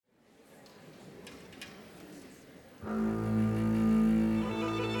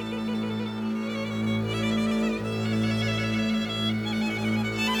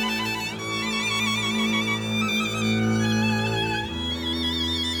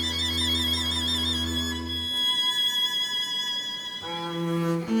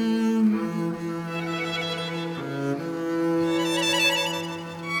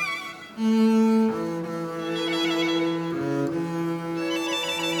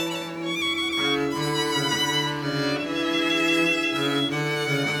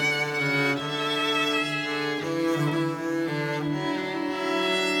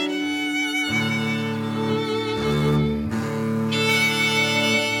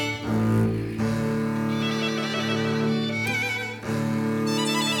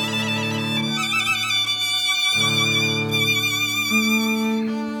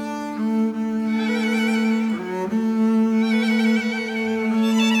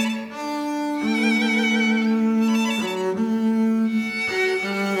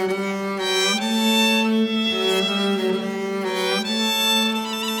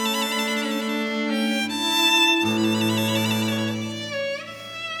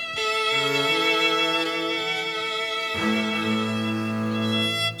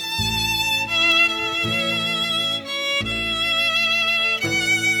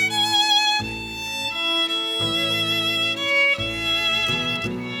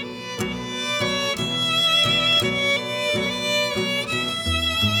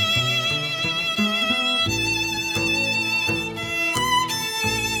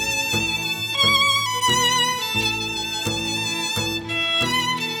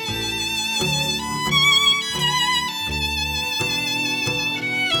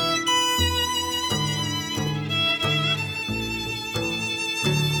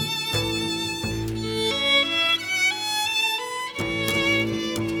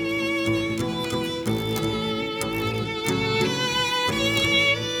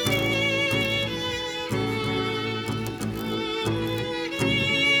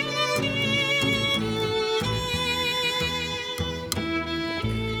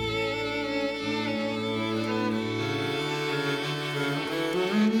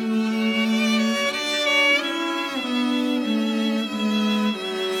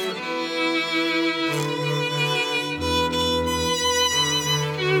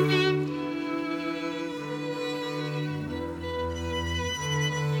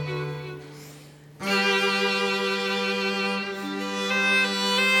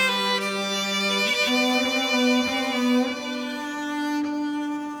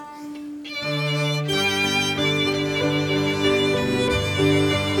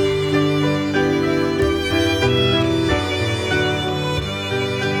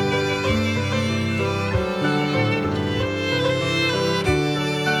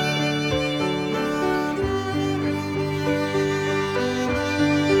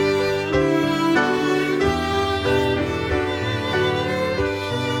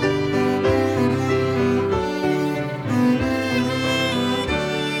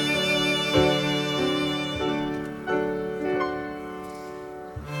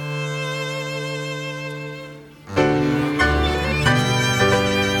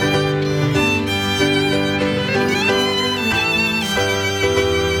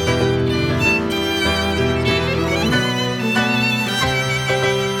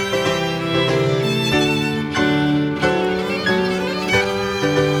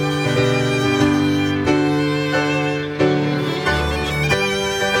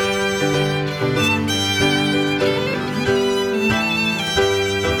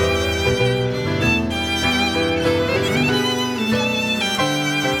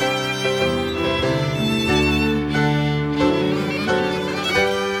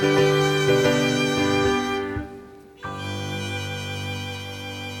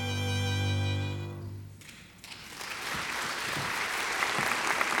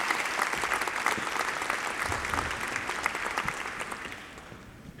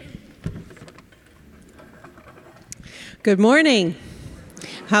Good morning.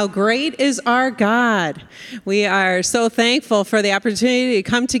 How great is our God. We are so thankful for the opportunity to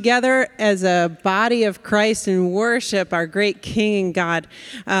come together as a body of Christ and worship our great King and God.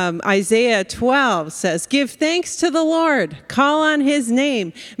 Isaiah 12 says, "Give thanks to the Lord, call on his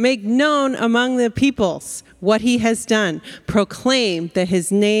name, make known among the peoples what he has done. Proclaim that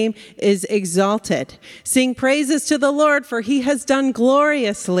his name is exalted. Sing praises to the Lord, for he has done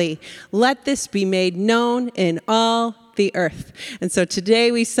gloriously. Let this be made known in all the earth." And so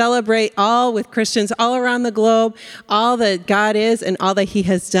today we celebrate all with Christians all around the globe, all that God is and all that he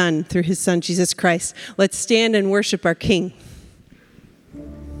has done through his son, Jesus Christ. Let's stand and worship our King.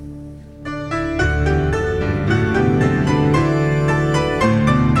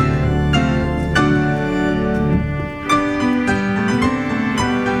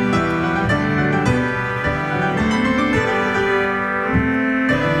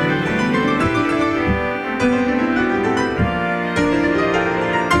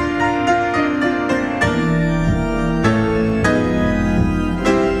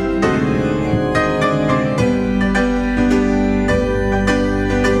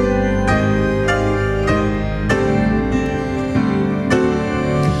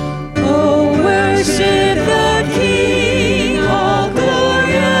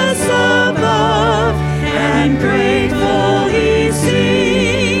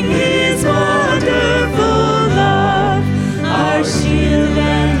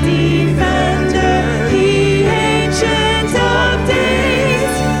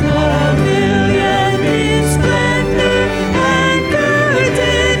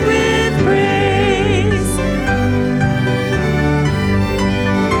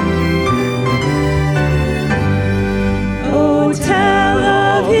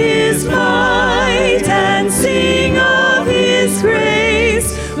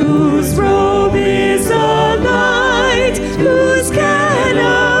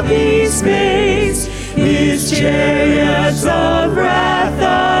 Chariots of wrath,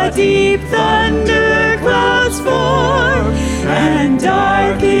 the deep thunder clouds form, and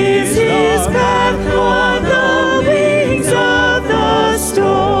dark is his path on the wings of the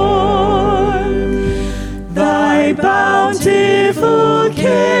storm. Thy bountiful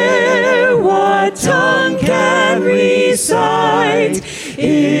care, what tongue can recite?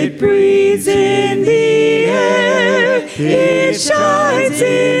 It breathes in the air, it shines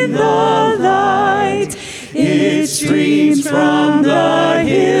in the light. It streams from the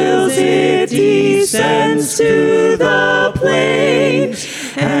hills, it descends to the plain,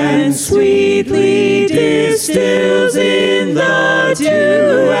 and sweetly distills in the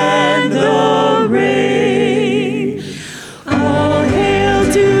dew and the rain. All hail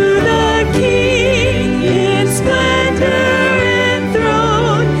to the King in splendor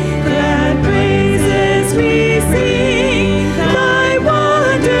enthroned, glad praises we sing, thy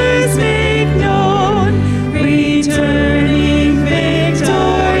wonders make known. Returning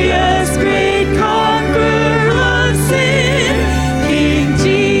victorious, great conqueror of sin, King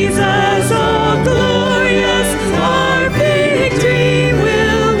Jesus, all glorious, our victory.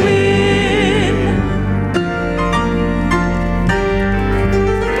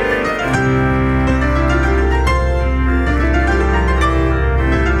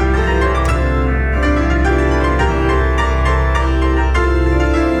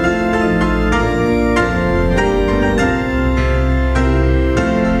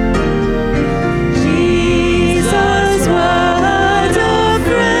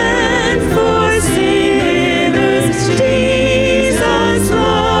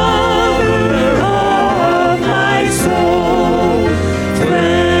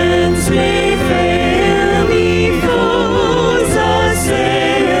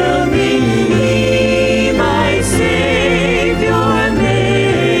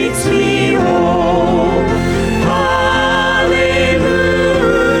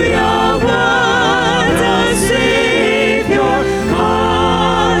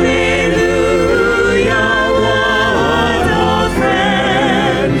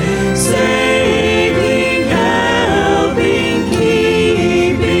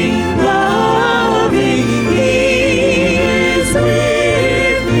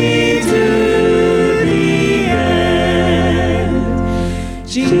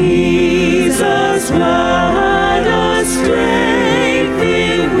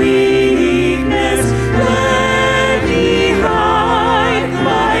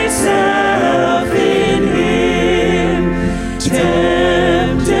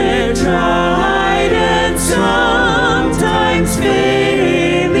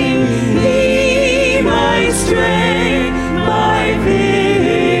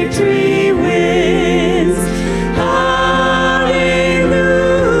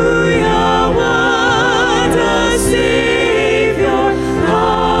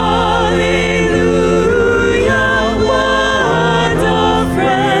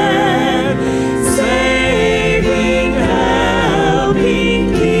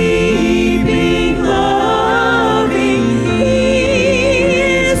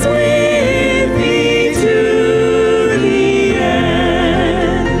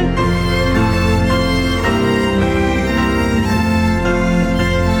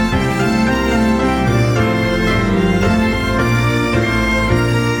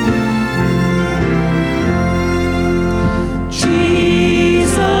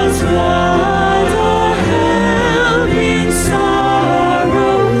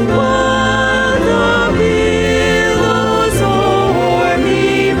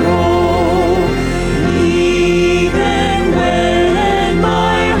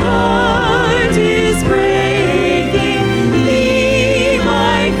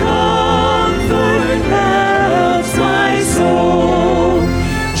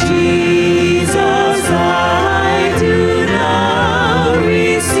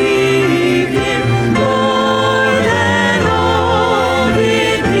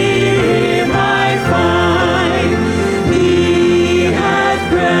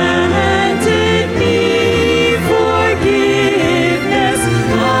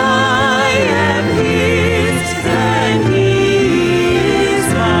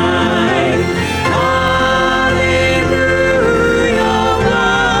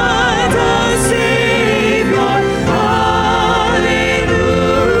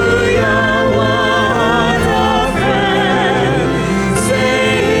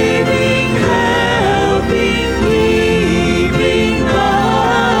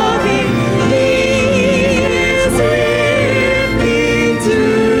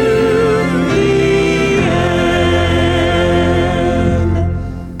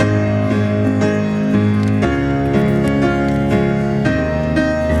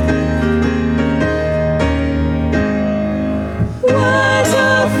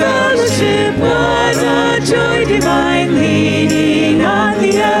 what joy divine, leaning on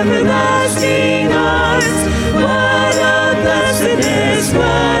the everlasting arms. What a blessedness,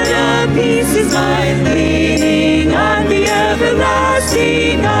 what a peace is mine, leaning on the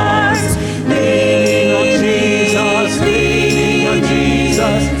everlasting arms. Leaning on Jesus, leaning on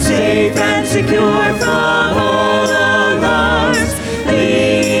Jesus, safe and secure from all alarms.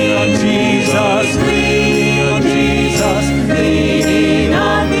 Leaning on Jesus, leaning on Jesus, leaning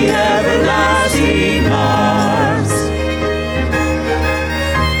on the everlasting arms.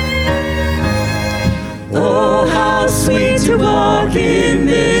 Oh, how sweet to walk in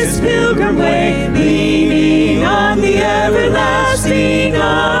this pilgrim way, leaning on the everlasting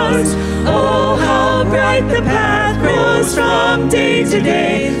arms. Oh, how bright the path grows from day to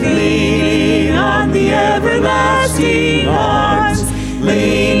day, leaning on the everlasting arms.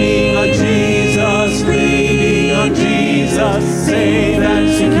 Leaning on Jesus, leaning on Jesus, safe and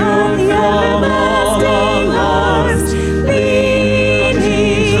secure from all alarms. Leaning on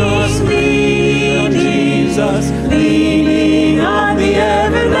Jesus, leaning on Jesus, leaning on the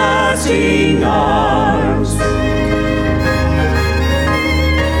everlasting arms.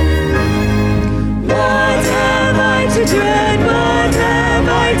 What have I to dread? What have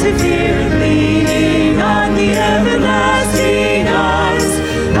I to fear? Leaning on the everlasting arms.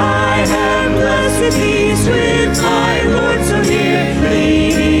 I have blessed peace with my Lord so near.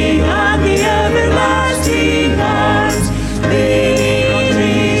 Leaning on the everlasting arms. Leaning on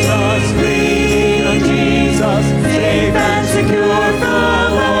Jesus, leaning on Jesus, safe and secure from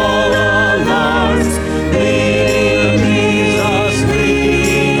all alarms. Leaning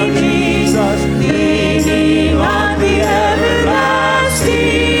on Jesus, leaning on the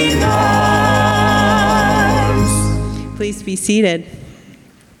everlasting arms. Please be seated.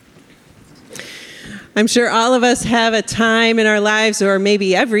 I'm sure all of us have a time in our lives, or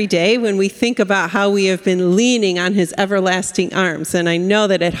maybe every day, when we think about how we have been leaning on his everlasting arms. And I know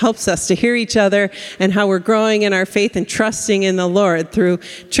that it helps us to hear each other and how we're growing in our faith and trusting in the Lord through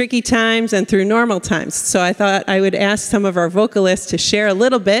tricky times and through normal times. So I thought I would ask some of our vocalists to share a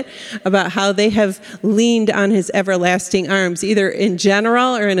little bit about how they have leaned on his everlasting arms, either in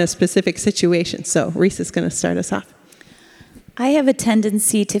general or in a specific situation. So Reese is going to start us off. I have a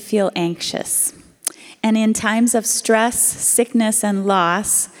tendency to feel anxious. And in times of stress, sickness, and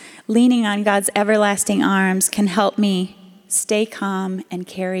loss, leaning on God's everlasting arms can help me stay calm and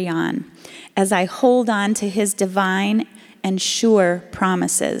carry on as I hold on to his divine and sure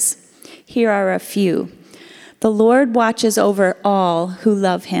promises. Here are a few. The Lord watches over all who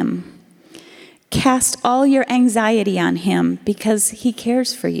love him. Cast all your anxiety on him because he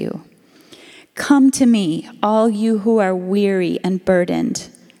cares for you. Come to me, all you who are weary and burdened,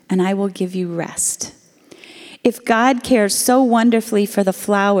 and I will give you rest. If God cares so wonderfully for the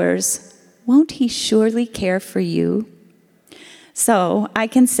flowers, won't he surely care for you? So I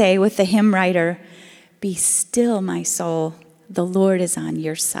can say with the hymn writer, be still, my soul, the Lord is on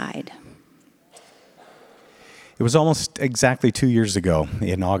your side. It was almost exactly 2 years ago,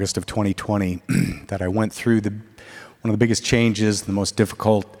 in August of 2020, that I went through one of the biggest changes, the most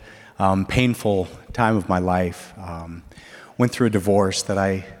difficult, painful time of my life. Went through a divorce that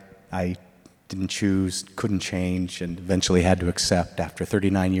I didn't choose, couldn't change, and eventually had to accept after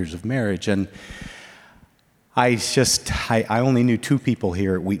 39 years of marriage. And I only knew two people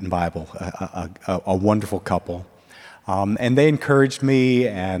here at Wheaton Bible, a wonderful couple. And they encouraged me,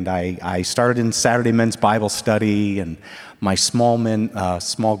 and I started in Saturday men's Bible study, and my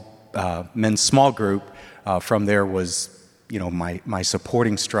men's small group from there was, my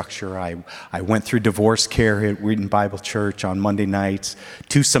supporting structure. I went through divorce care at Wheaton Bible Church on Monday nights,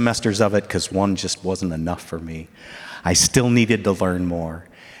 2 semesters of it, because one just wasn't enough for me. I still needed to learn more.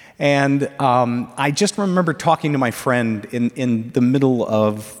 And I just remember talking to my friend in the middle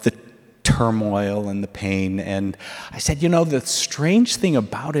of the turmoil and the pain, and I said, the strange thing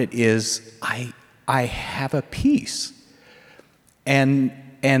about it is I have a peace.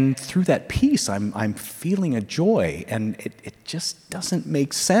 And through that peace, I'm feeling a joy, and it just doesn't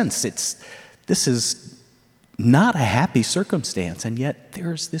make sense. This is not a happy circumstance, and yet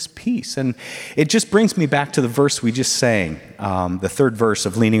there's this peace. And it just brings me back to the verse we just sang, the third verse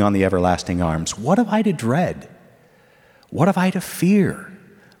of Leaning on the Everlasting Arms. What have I to dread? What have I to fear?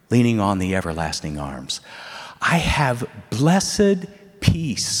 Leaning on the everlasting arms. I have blessed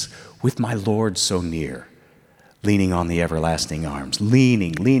peace with my Lord so near. Leaning on the everlasting arms.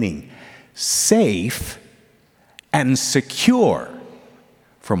 Leaning, safe and secure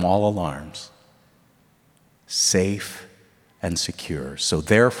from all alarms. Safe and secure. So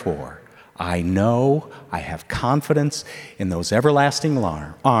therefore, I know, I have confidence in those everlasting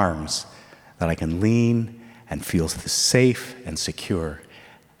arms that I can lean and feel safe and secure.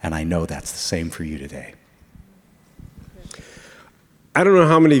 And I know that's the same for you today. I don't know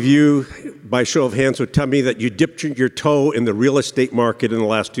how many of you, by show of hands, would tell me that you dipped your toe in the real estate market in the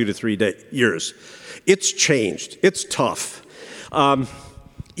last 2 to 3 years. It's changed. It's tough.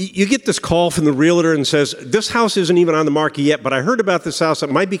 You get this call from the realtor and says, this house isn't even on the market yet, but I heard about this house that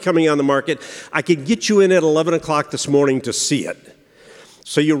might be coming on the market. I could get you in at 11 o'clock this morning to see it.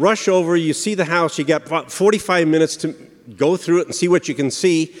 So you rush over, you see the house, you got about 45 minutes to go through it and see what you can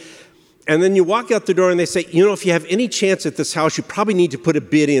see. And then you walk out the door and they say, if you have any chance at this house, you probably need to put a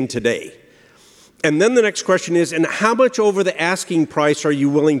bid in today. And then the next question is, and how much over the asking price are you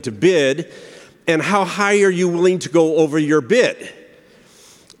willing to bid? And how high are you willing to go over your bid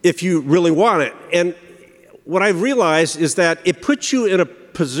if you really want it? And what I've realized is that it puts you in a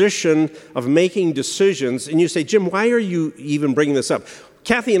position of making decisions. And you say, Jim, why are you even bringing this up?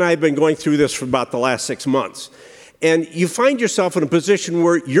 Kathy and I have been going through this for about the last 6 months. And you find yourself in a position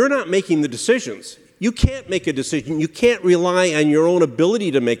where you're not making the decisions. You can't make a decision. You can't rely on your own ability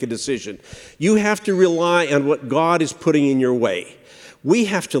to make a decision. You have to rely on what God is putting in your way. We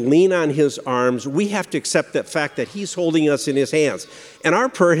have to lean on His arms. We have to accept that fact that He's holding us in His hands. And our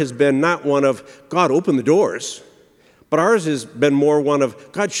prayer has been not one of, God, open the doors, but ours has been more one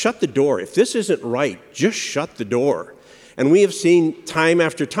of, God, shut the door. If this isn't right, just shut the door. And we have seen time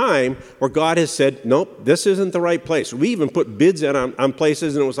after time where God has said, nope, this isn't the right place. We even put bids in on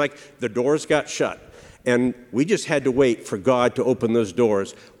places, and it was like the doors got shut. And we just had to wait for God to open those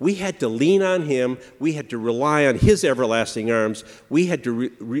doors. We had to lean on Him. We had to rely on His everlasting arms. We had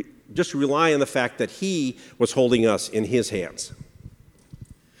to just rely on the fact that He was holding us in His hands.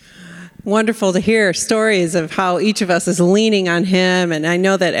 Wonderful to hear stories of how each of us is leaning on Him. And I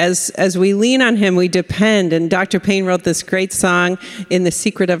know that as we lean on Him, we depend. And Dr. Payne wrote this great song, In the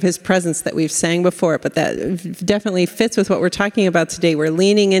Secret of His Presence, that we've sang before. But that definitely fits with what we're talking about today. We're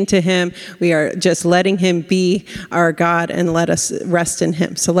leaning into Him. We are just letting Him be our God and let us rest in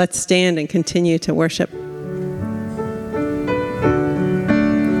Him. So let's stand and continue to worship.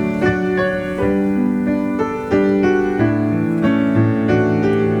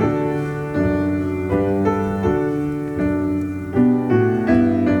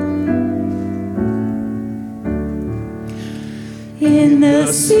 In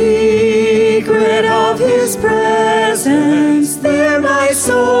the secret of His presence, there my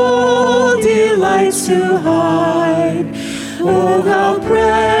soul delights to hide. Oh, how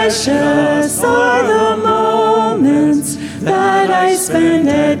precious are the moments that I spend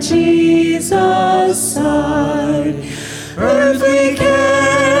at Jesus' side. Earthly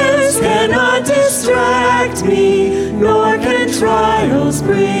cares cannot distract me, nor can trials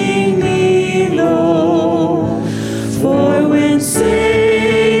bring me low. For when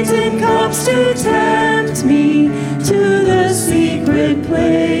Satan comes to tempt me, to the secret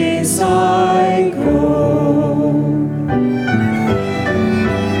place I go.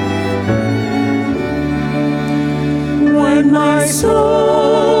 When my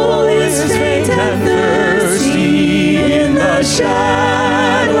soul is faint and thirsty in the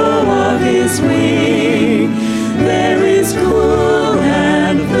shadow of His wing, there is cool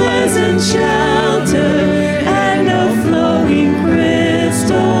and pleasant shelter,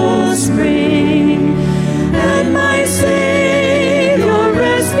 spring, and my Savior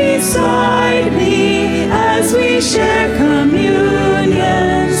rests beside me as we share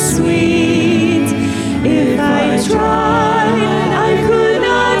communion sweet. If I tried, I could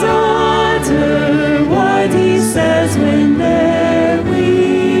not utter what He says when there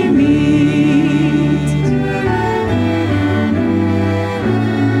we meet.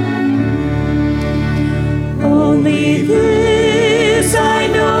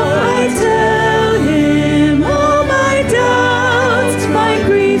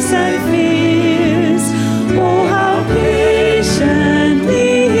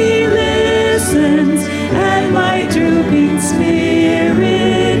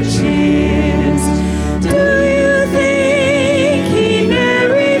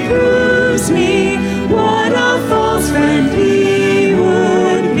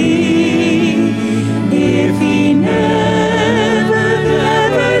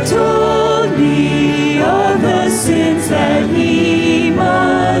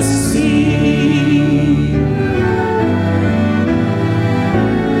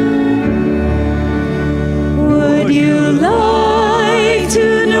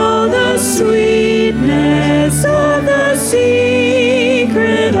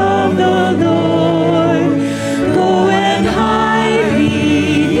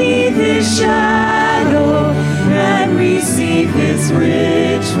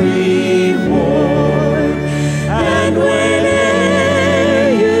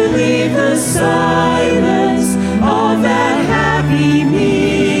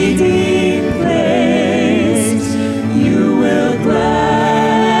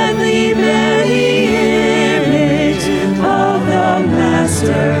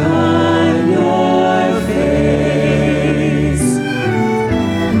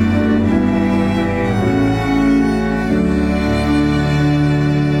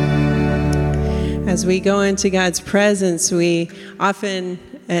 As we go into God's presence, we often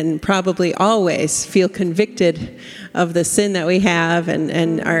and probably always feel convicted of the sin that we have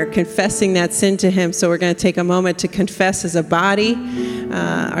and are confessing that sin to Him. So we're going to take a moment to confess as a body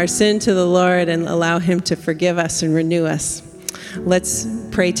our sin to the Lord and allow Him to forgive us and renew us. Let's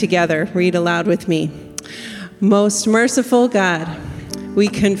pray together. Read aloud with me. Most merciful God, we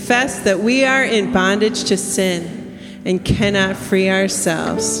confess that we are in bondage to sin and cannot free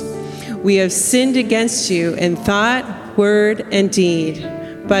ourselves. We have sinned against you in thought, word, and deed,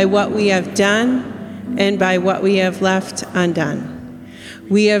 by what we have done and by what we have left undone.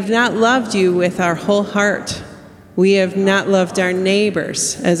 We have not loved you with our whole heart. We have not loved our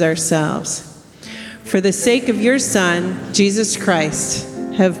neighbors as ourselves. For the sake of your Son, Jesus Christ,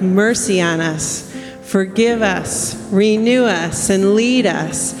 have mercy on us, forgive us, renew us, and lead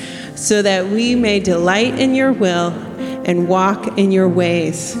us, so that we may delight in your will and walk in your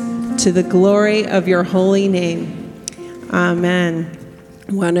ways, to the glory of your holy name. Amen.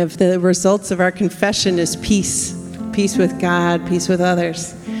 One of the results of our confession is peace. Peace with God, peace with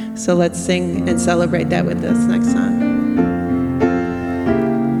others. So let's sing and celebrate that with this next song.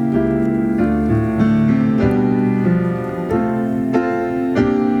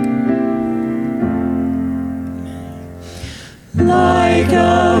 Like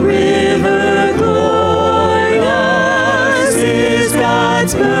a river glorious is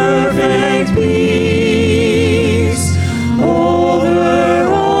God's perfect peace, over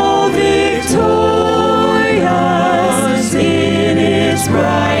all victorious in its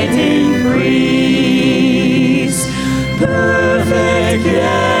bright increase. Perfect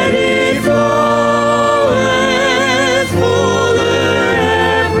yet it floweth fuller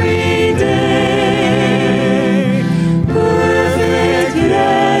every day. Perfect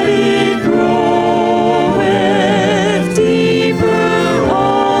yet it groweth deeper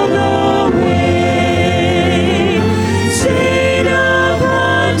all the way.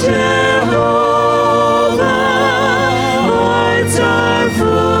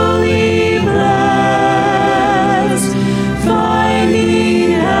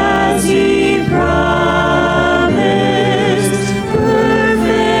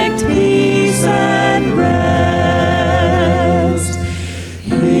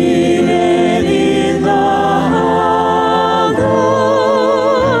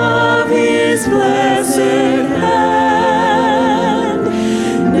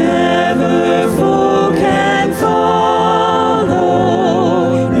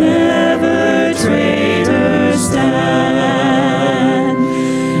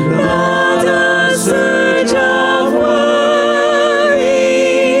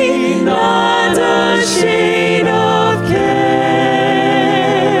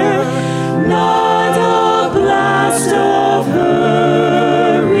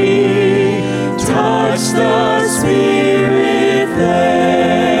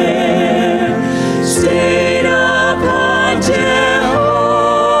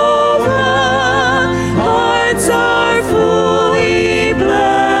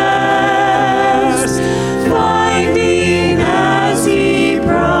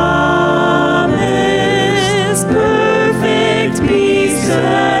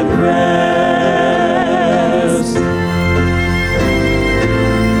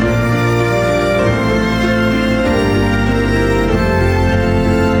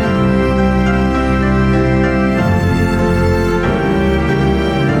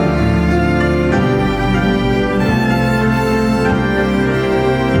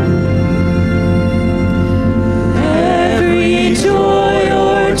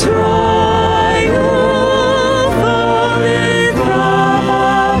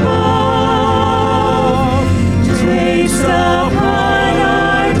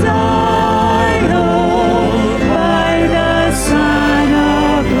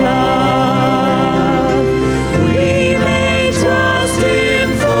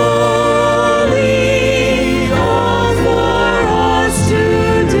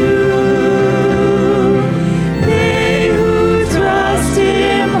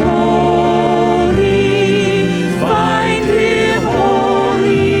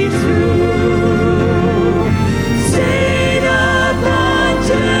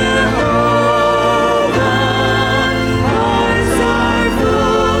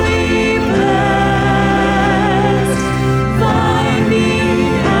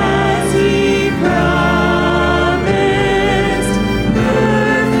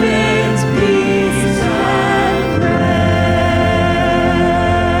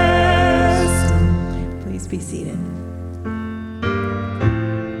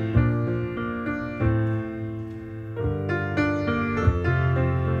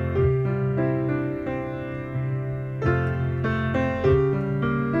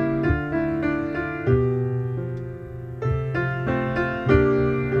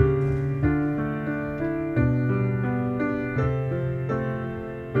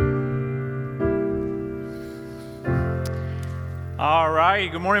 right,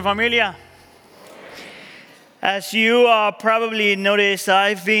 good morning, familia. As you probably noticed,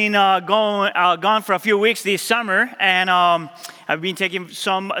 I've been gone for a few weeks this summer, and I've been taking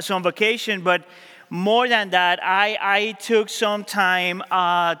some vacation. But more than that, I took some time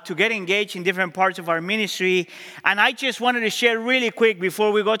to get engaged in different parts of our ministry, and I just wanted to share really quick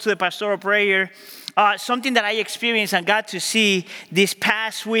before we go to the pastoral prayer. Something that I experienced and got to see this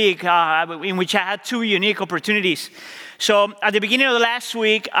past week, in which I had two unique opportunities. So at the beginning of the last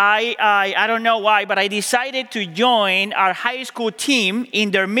week, I don't know why, but I decided to join our high school team in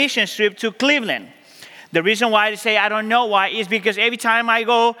their mission trip to Cleveland. The reason why I say I don't know why is because every time I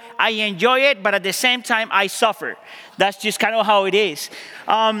go, I enjoy it, but at the same time, I suffer. That's just kind of how it is.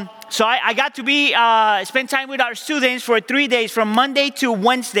 So I got to spend time with our students for 3 days, from Monday to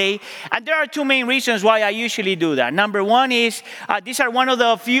Wednesday. And there are two main reasons why I usually do that. Number one is these are one of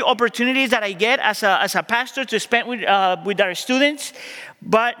the few opportunities that I get as a pastor to spend with our students.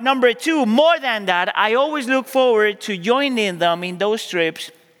 But number two, more than that, I always look forward to joining them in those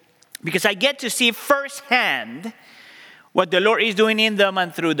trips, because I get to see firsthand what the Lord is doing in them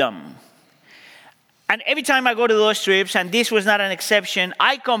and through them. And every time I go to those trips, and this was not an exception,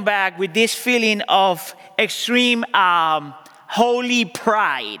 I come back with this feeling of extreme holy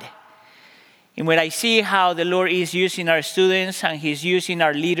pride in when I see how the Lord is using our students and He's using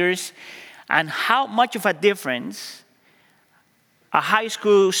our leaders, and how much of a difference a high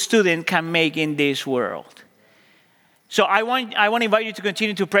school student can make in this world. So I want to invite you to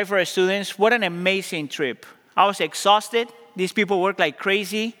continue to pray for our students. What an amazing trip. I was exhausted. These people work like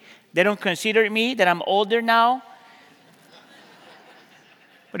crazy. They don't consider me that I'm older now.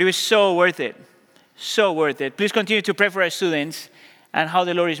 But it was so worth it. So worth it. Please continue to pray for our students and how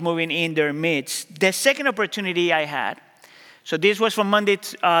the Lord is moving in their midst. The second opportunity I had, so this was from Monday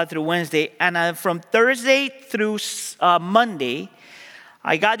through Wednesday, and from Thursday through Monday,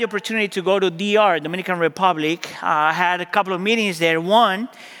 I got the opportunity to go to DR, Dominican Republic. I had a couple of meetings there. One,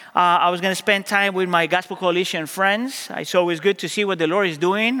 I was going to spend time with my Gospel Coalition friends. It's always good to see what the Lord is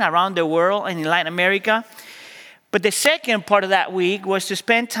doing around the world and in Latin America. But the second part of that week was to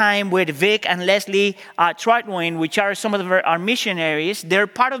spend time with Vic and Leslie Trotwine, which are some of our missionaries. They're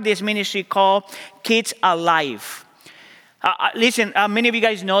part of this ministry called Kids Alive. Listen, many of you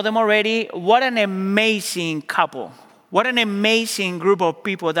guys know them already. What an amazing couple. What an amazing group of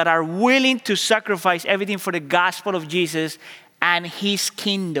people that are willing to sacrifice everything for the gospel of Jesus and His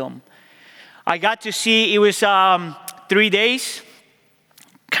kingdom. I got to see, it was 3 days,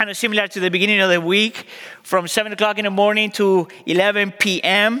 kind of similar to the beginning of the week, from 7 o'clock in the morning to 11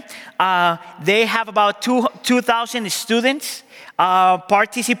 p.m. They have about 2,000 students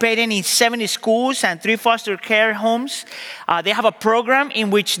participating in 70 schools and 3 foster care homes. They have a program in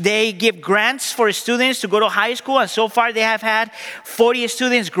which they give grants for students to go to high school, and so far they have had 40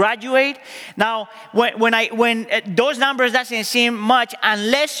 students graduate. Now, when those numbers doesn't seem much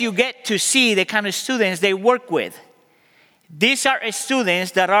unless you get to see the kind of students they work with. These are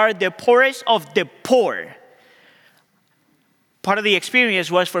students that are the poorest of the poor. Part of the experience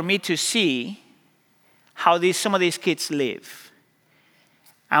was for me to see how some of these kids live.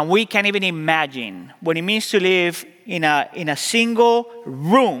 And we can't even imagine what it means to live in a single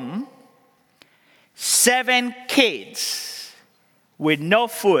room, 7 kids with no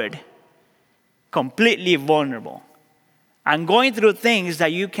food, completely vulnerable, and going through things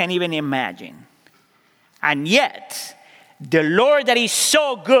that you can't even imagine. And yet, the Lord that is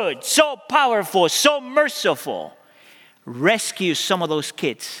so good, so powerful, so merciful, rescues some of those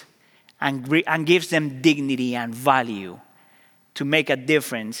kids and gives them dignity and value to make a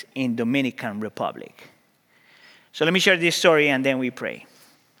difference in Dominican Republic. So let me share this story and then we pray.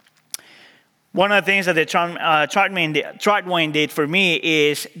 One of the things that the Trotwine did for me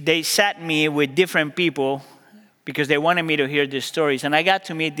is they sat me with different people because they wanted me to hear these stories. And I got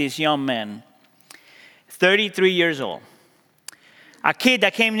to meet this young man, 33 years old. A kid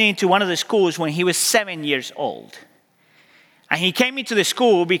that came into one of the schools when he was 7 years old. And he came into the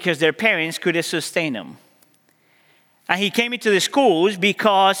school because their parents couldn't sustain him. And he came into the schools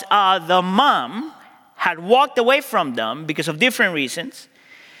because the mom had walked away from them because of different reasons.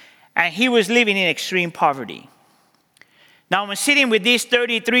 And he was living in extreme poverty. Now I'm sitting with this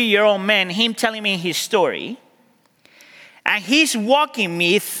 33-year-old man, him telling me his story. And he's walking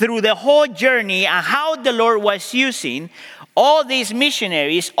me through the whole journey and how the Lord was using all these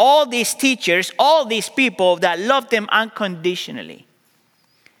missionaries, all these teachers, all these people that loved them unconditionally.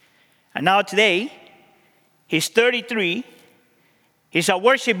 And now today, he's 33. He's a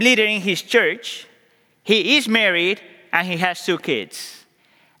worship leader in his church. He is married and he has 2 kids.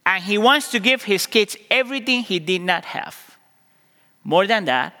 And he wants to give his kids everything he did not have. More than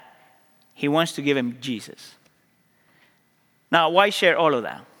that, he wants to give him Jesus. Now, why share all of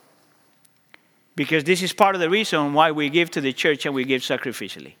that? Because this is part of the reason why we give to the church and we give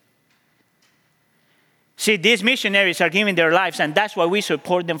sacrificially. See, these missionaries are giving their lives, and that's why we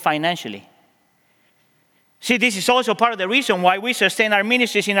support them financially. See, this is also part of the reason why we sustain our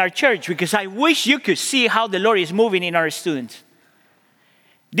ministries in our church, because I wish you could see how the Lord is moving in our students.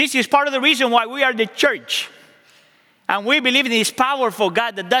 This is part of the reason why we are the church. And we believe in this powerful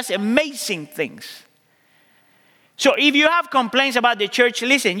God that does amazing things. So if you have complaints about the church,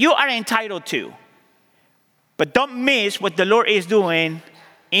 listen, you are entitled to. But don't miss what the Lord is doing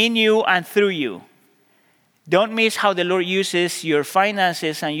in you and through you. Don't miss how the Lord uses your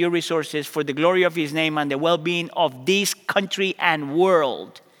finances and your resources for the glory of his name and the well-being of this country and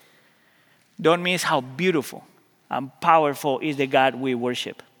world. Don't miss how beautiful and powerful is the God we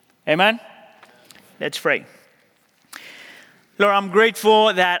worship. Amen? Let's pray. Lord, I'm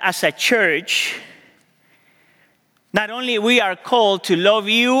grateful that as a church, not only we are called to love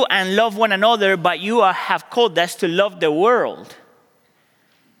you and love one another, but you have called us to love the world,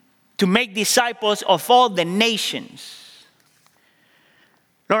 to make disciples of all the nations.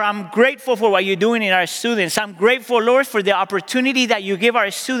 Lord, I'm grateful for what you're doing in our students. I'm grateful, Lord, for the opportunity that you give our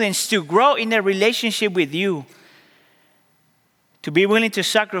students to grow in their relationship with you, to be willing to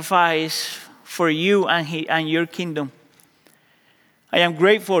sacrifice for you and your kingdom. I am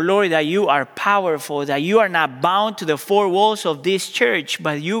grateful, Lord, that you are powerful, that you are not bound to the four walls of this church,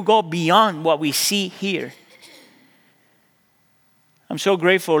 but you go beyond what we see here. I'm so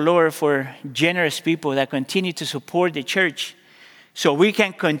grateful, Lord, for generous people that continue to support the church so we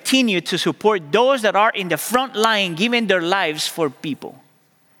can continue to support those that are in the front line giving their lives for people.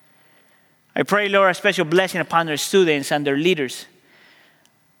 I pray, Lord, a special blessing upon our students and their leaders.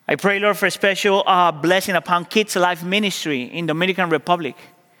 I pray, Lord, for a special blessing upon Kids Life Ministry in the Dominican Republic.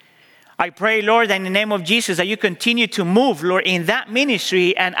 I pray, Lord, that in the name of Jesus, that you continue to move, Lord, in that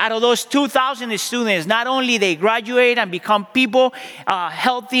ministry. And out of those 2,000 students, not only they graduate and become people,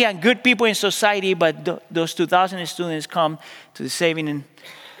 healthy and good people in society, but those 2,000 students come to the saving and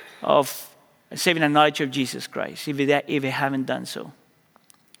knowledge of Jesus Christ, if they haven't done so.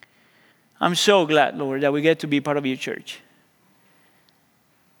 I'm so glad, Lord, that we get to be part of your church.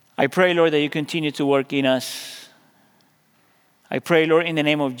 I pray, Lord, that you continue to work in us. I pray, Lord, in the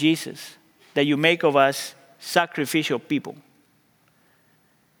name of Jesus, that you make of us sacrificial people.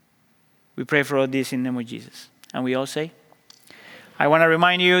 We pray for all this in the name of Jesus. And we all say, I want to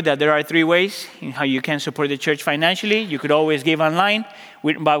remind you that there are 3 ways in how you can support the church financially. You could always give online,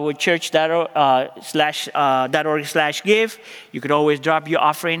 wittenbiblechurch.org/give. You could always drop your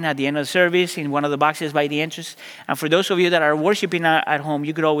offering at the end of the service in one of the boxes by the entrance. And for those of you that are worshiping at home,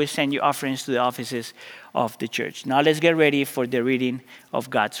 you could always send your offerings to the offices of the church. Now let's get ready for the reading of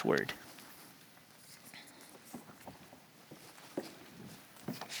God's word.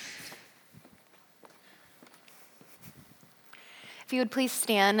 If you would please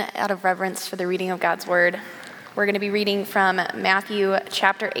stand out of reverence for the reading of God's word. We're going to be reading from Matthew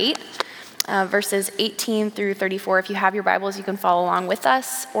chapter 8, verses 18 through 34. If you have your Bibles, you can follow along with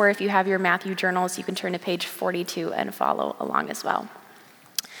us, or if you have your Matthew journals, you can turn to page 42 and follow along as well.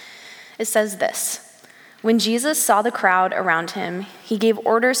 It says this: When Jesus saw the crowd around him, he gave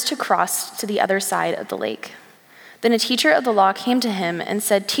orders to cross to the other side of the lake. Then a teacher of the law came to him and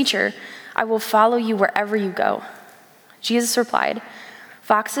said, "Teacher, I will follow you wherever you go." Jesus replied,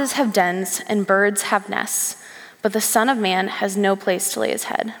 "Foxes have dens and birds have nests, but the Son of Man has no place to lay his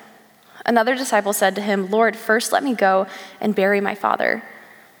head." Another disciple said to him, "Lord, first let me go and bury my father."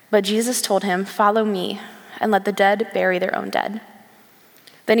 But Jesus told him, "Follow me, and let the dead bury their own dead."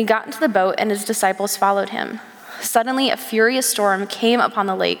 Then he got into the boat, and his disciples followed him. Suddenly a furious storm came upon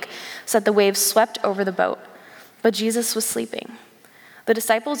the lake, so that the waves swept over the boat. But Jesus was sleeping. The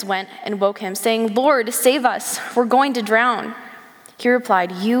disciples went and woke him, saying, "Lord, save us, we're going to drown." He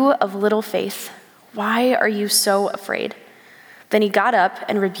replied, "You of little faith, why are you so afraid?" Then he got up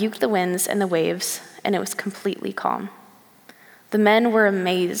and rebuked the winds and the waves, and it was completely calm. The men were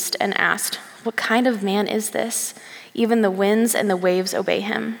amazed and asked, "What kind of man is this? Even the winds and the waves obey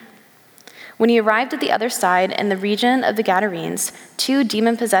him." When he arrived at the other side in the region of the Gadarenes, 2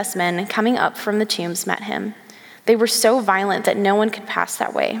 demon-possessed men coming up from the tombs met him. They were so violent that no one could pass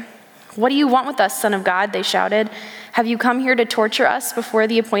that way. "What do you want with us, Son of God?" they shouted. "Have you come here to torture us before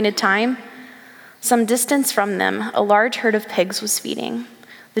the appointed time?" Some distance from them, a large herd of pigs was feeding.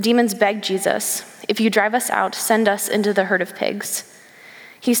 The demons begged Jesus, "If you drive us out, send us into the herd of pigs."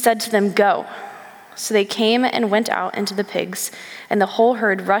 He said to them, "Go." So they came and went out into the pigs, and the whole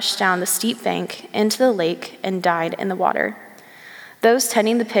herd rushed down the steep bank into the lake and died in the water. Those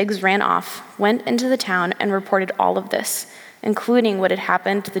tending the pigs ran off, went into the town, and reported all of this, including what had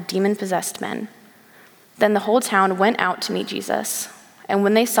happened to the demon-possessed men. Then the whole town went out to meet Jesus, and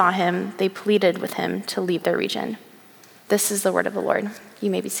when they saw him, they pleaded with him to leave their region. This is the word of the Lord.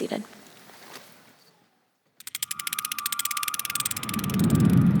 You may be seated.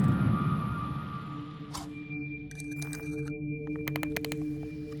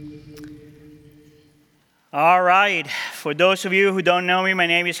 All right. For those of you who don't know me, my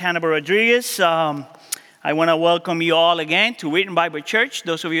name is Hannibal Rodriguez. I want to welcome you all again to Wheaton Bible Church.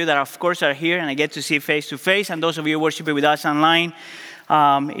 Those of you that, of course, are here and I get to see face to face, and those of you worshiping with us online,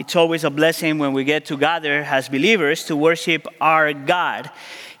 it's always a blessing when we get to gather as believers to worship our God.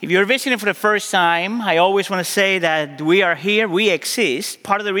 If you're visiting for the first time, I always want to say that we are here, we exist.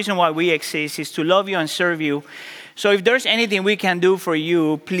 Part of the reason why we exist is to love you and serve you. So if there's anything we can do for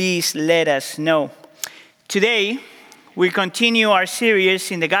you, please let us know. Today, we continue our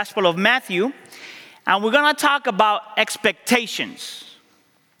series in the Gospel of Matthew, and we're going to talk about expectations.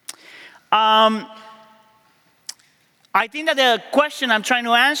 I think that the question I'm trying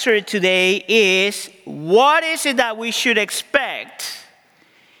to answer today is, what is it that we should expect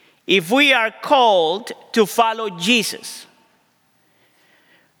if we are called to follow Jesus?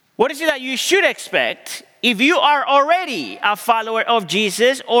 What is it that you should expect if you are already a follower of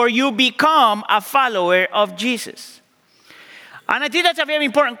Jesus or you become a follower of Jesus? And I think that's a very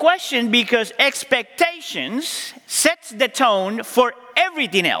important question because expectations sets the tone for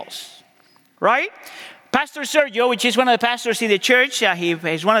everything else, right? Pastor Sergio, which is one of the pastors in the church,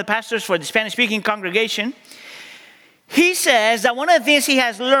 he's one of the pastors for the Spanish-speaking congregation, he says that one of the things he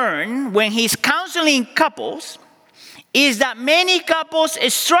has learned when he's counseling couples is that many couples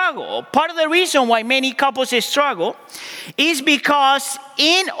struggle. Part of the reason why many couples struggle is because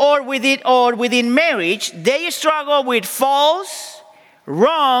within marriage, they struggle with false,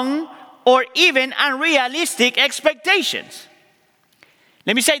 wrong, or even unrealistic expectations.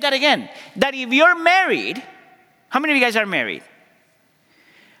 Let me say that again. That if you're married, how many of you guys are married?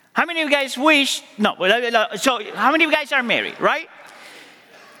 How many of you guys wish? No. So how many of you guys are married, right?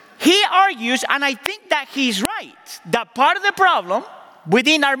 He argues, and I think that he's right, that part of the problem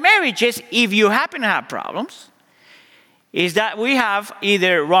within our marriages, if you happen to have problems, is that we have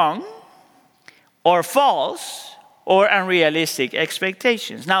either wrong or false or unrealistic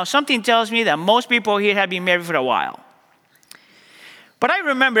expectations. Now, something tells me that most people here have been married for a while. But I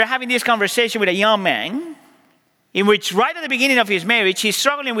remember having this conversation with a young man in which right at the beginning of his marriage, he's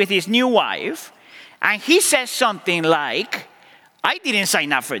struggling with his new wife, and he says something like, I didn't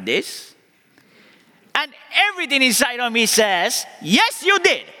sign up for this. And everything inside of me says, yes, you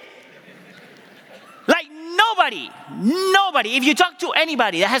did. Like nobody, if you talk to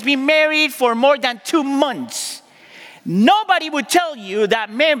anybody that has been married for more than 2 months, nobody would tell you that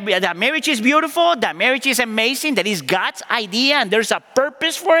marriage is beautiful, that marriage is amazing, that is God's idea and there's a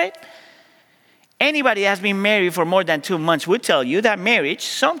purpose for it. Anybody that has been married for more than 2 months would tell you that marriage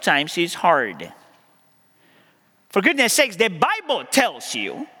sometimes is hard. For goodness sakes, the Bible tells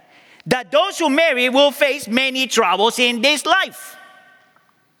you that those who marry will face many troubles in this life.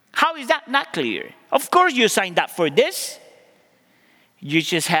 How is that not clear? Of course you signed up for this. You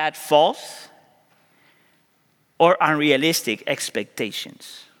just had false or unrealistic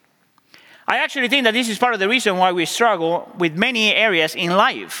expectations. I actually think that this is part of the reason why we struggle with many areas in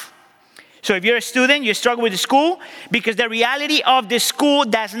life. So if you're a student, you struggle with the school because the reality of the school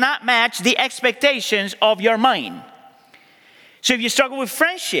does not match the expectations of your mind. So if you struggle with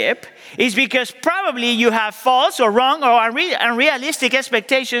friendship, it's because probably you have false or wrong or unrealistic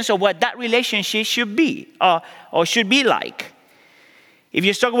expectations of what that relationship should be or should be like. If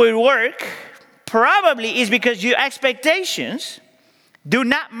you struggle with work, probably it's because your expectations do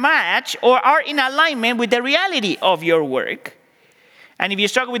not match or are in alignment with the reality of your work. And if you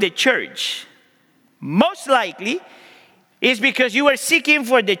struggle with the church, most likely it's because you were seeking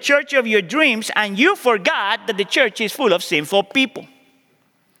for the church of your dreams and you forgot that the church is full of sinful people.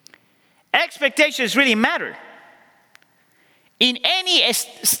 Expectations really matter. In any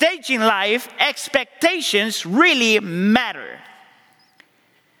stage in life, expectations really matter.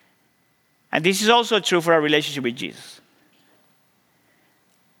 And this is also true for our relationship with Jesus.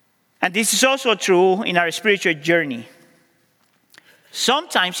 And this is also true in our spiritual journey.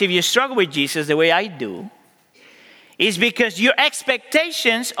 Sometimes if you struggle with Jesus the way I do, it's because your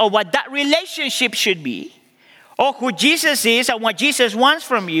expectations of what that relationship should be, or who Jesus is and what Jesus wants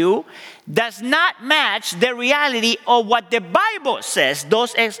from you, does not match the reality of what the Bible says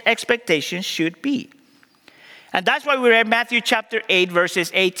those expectations should be. And that's why we read Matthew chapter 8,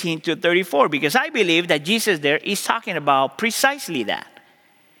 verses 18 to 34, because I believe that Jesus there is talking about precisely that.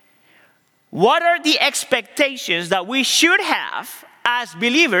 What are the expectations that we should have as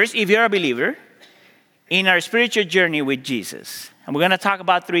believers, if you're a believer, in our spiritual journey with Jesus? And we're going to talk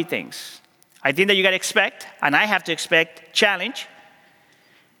about three things. I think that you got to expect, and I have to expect, challenge.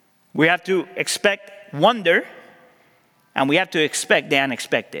 We have to expect wonder, and we have to expect the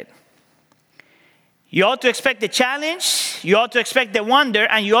unexpected. You ought to expect the challenge, you ought to expect the wonder,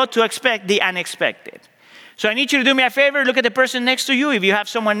 and you ought to expect the unexpected. So I need you to do me a favor, look at the person next to you, if you have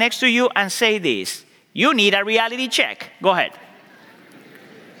someone next to you, and say this: you need a reality check. Go ahead.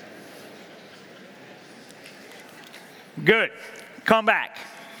 Good. Come back.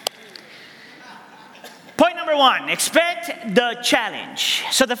 Point number one, expect the challenge.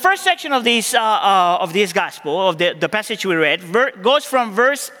 So the first section of this gospel, of the passage we read, goes from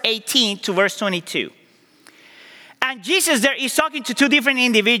verse 18 to verse 22. And Jesus there is talking to two different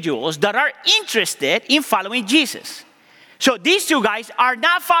individuals that are interested in following Jesus. So these two guys are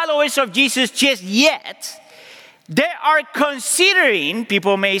not followers of Jesus just yet. They are considering,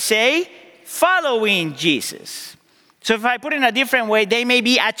 people may say, following Jesus. So if I put it in a different way, they may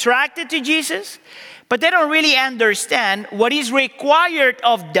be attracted to Jesus, but they don't really understand what is required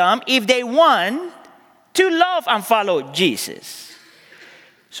of them if they want to love and follow Jesus.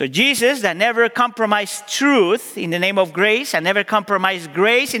 So Jesus, that never compromised truth in the name of grace and never compromised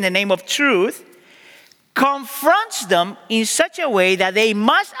grace in the name of truth, confronts them in such a way that they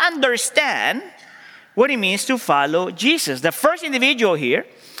must understand what it means to follow Jesus. The first individual here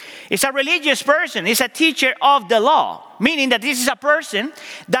is a religious person, is a teacher of the law, meaning that this is a person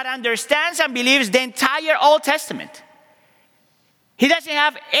that understands and believes the entire Old Testament. He doesn't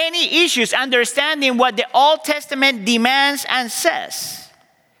have any issues understanding what the Old Testament demands and says.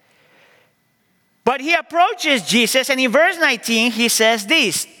 But he approaches Jesus, and in verse 19, he says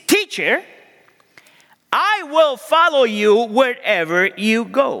this: "Teacher, I will follow you wherever you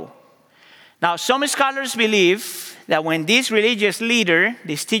go." Now, some scholars believe that when this religious leader,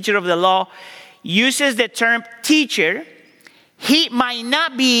 this teacher of the law, uses the term teacher, he might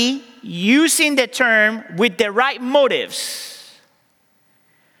not be using the term with the right motives.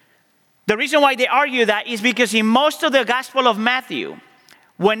 The reason why they argue that is because in most of the Gospel of Matthew,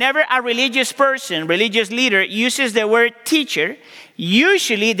 whenever a religious person, religious leader uses the word teacher,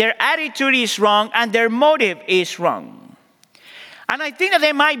 usually their attitude is wrong and their motive is wrong. And I think that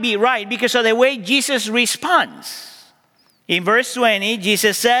they might be right because of the way Jesus responds. In verse 20,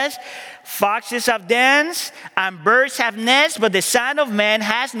 Jesus says, "Foxes have dens and birds have nests, but the Son of Man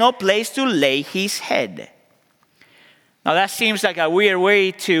has no place to lay his head." Now that seems like a weird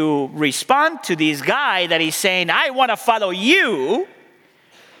way to respond to this guy that is saying, "I want to follow you."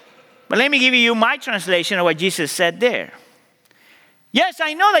 But let me give you my translation of what Jesus said there. "Yes,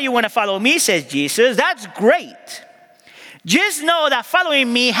 I know that you want to follow me," says Jesus. "That's great. Just know that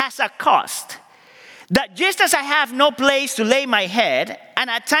following me has a cost. That just as I have no place to lay my head, and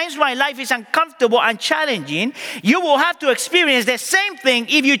at times my life is uncomfortable and challenging, you will have to experience the same thing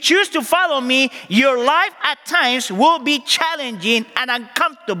if you choose to follow me. Your life at times will be challenging and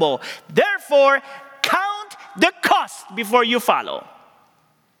uncomfortable. Therefore, count the cost before you follow."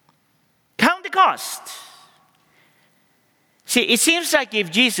 Count the cost. See, it seems like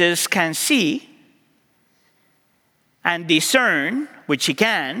if Jesus can see and discern, which he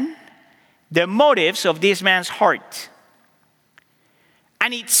can, the motives of this man's heart.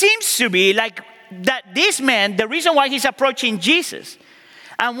 And it seems to be like that this man, the reason why he's approaching Jesus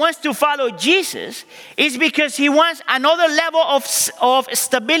and wants to follow Jesus is because he wants another level of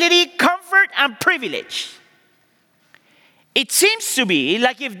stability, comfort, and privilege. It seems to be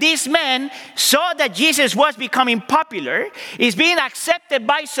like if this man saw that Jesus was becoming popular, is being accepted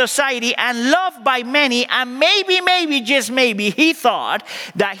by society and loved by many, and maybe, just maybe, he thought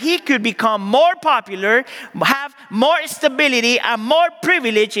that he could become more popular, have more stability and more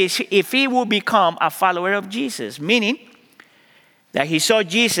privileges if he would become a follower of Jesus. Meaning that he saw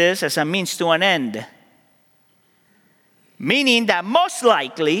Jesus as a means to an end. Meaning that most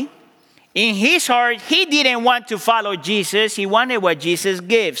likely, in his heart, he didn't want to follow Jesus. He wanted what Jesus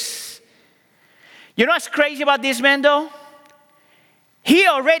gives. You know what's crazy about this man, though? He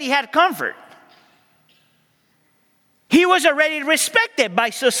already had comfort. He was already respected by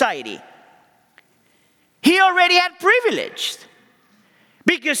society. He already had privilege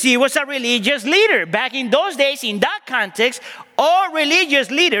because he was a religious leader. Back in those days, in that context, all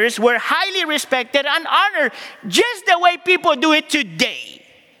religious leaders were highly respected and honored, just the way people do it today.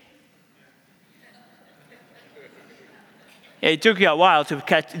 It took you a while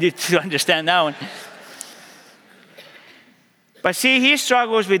to understand that one. But see, he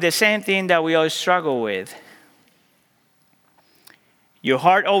struggles with the same thing that we all struggle with. Your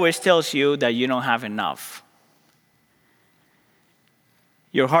heart always tells you that you don't have enough.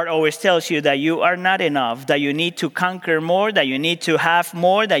 Your heart always tells you that you are not enough, that you need to conquer more, that you need to have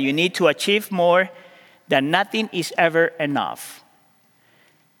more, that you need to achieve more, that nothing is ever enough.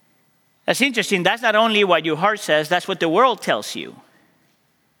 That's interesting. That's not only what your heart says, that's what the world tells you.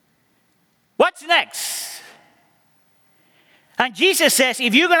 What's next? And Jesus says,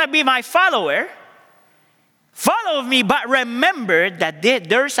 if you're going to be my follower, follow me, but remember that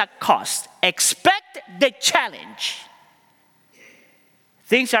there's a cost. Expect the challenge.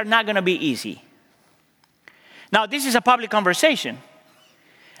 Things are not going to be easy. Now, this is a public conversation.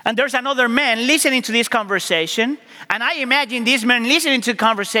 And there's another man listening to this conversation. And I imagine this man listening to the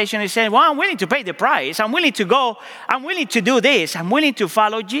conversation and saying, well, I'm willing to pay the price. I'm willing to go. I'm willing to do this. I'm willing to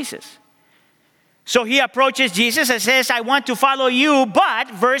follow Jesus. So he approaches Jesus and says, I want to follow you.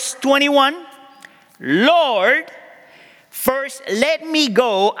 But, verse 21, Lord, first let me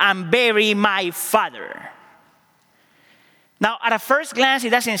go and bury my father. Now, at a first glance,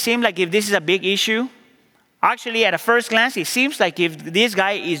 it doesn't seem like if this is a big issue. Actually, at a first glance, it seems like if this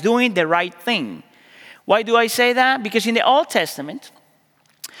guy is doing the right thing. Why do I say that? Because in the Old Testament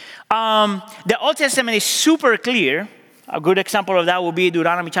is super clear. A good example of that will be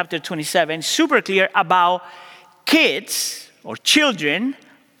Deuteronomy chapter 27. Super clear about kids or children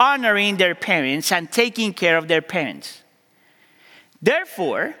honoring their parents and taking care of their parents.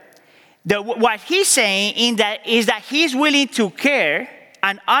 Therefore, what he's saying is that he's willing to care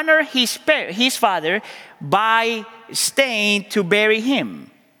and honor his father by staying to bury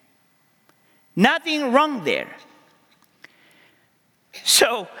him. Nothing wrong there.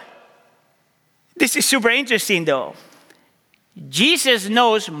 So, this is super interesting though. Jesus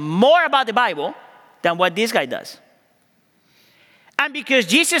knows more about the Bible than what this guy does. And because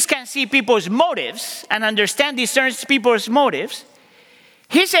Jesus can see people's motives and discerns people's motives,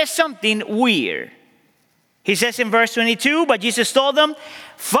 he says something weird. He says in verse 22, but Jesus told them,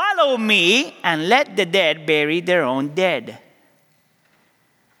 follow me and let the dead bury their own dead.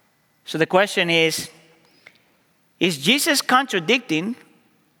 So the question is Jesus contradicting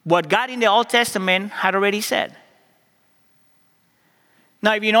what God in the Old Testament had already said?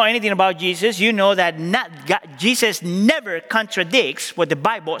 Now, if you know anything about Jesus, you know that Jesus never contradicts what the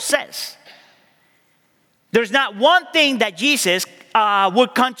Bible says. There's not one thing that Jesus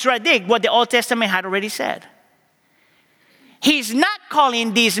would contradict what the Old Testament had already said. He's not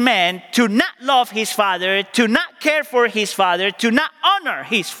calling this man to not love his father, to not care for his father, to not honor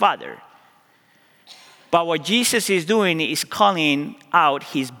his father. But what Jesus is doing is calling out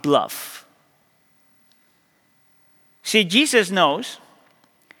his bluff. See, Jesus knows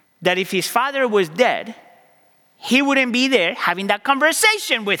that if his father was dead, he wouldn't be there having that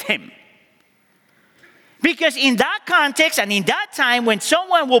conversation with him. Because in that context and in that time, when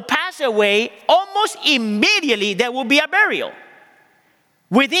someone will pass away, almost immediately there will be a burial.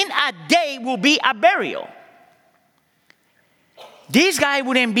 Within a day will be a burial. This guy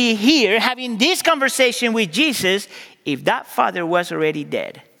wouldn't be here having this conversation with Jesus if that father was already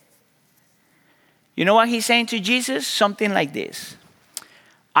dead. You know what he's saying to Jesus? Something like this.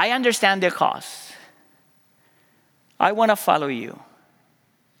 I understand the cost. I want to follow you,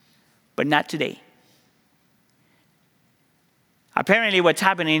 but not today. Apparently what's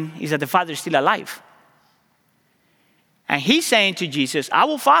happening is that the father is still alive. And he's saying to Jesus, I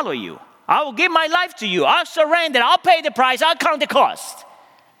will follow you. I will give my life to you. I'll surrender. I'll pay the price. I'll count the cost.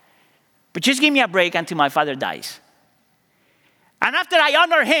 But just give me a break until my father dies. And after I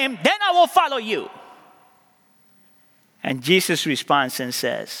honor him, then I will follow you. And Jesus responds and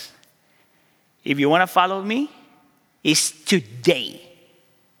says, if you want to follow me, it's today.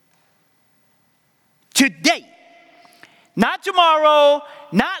 Today. Not tomorrow,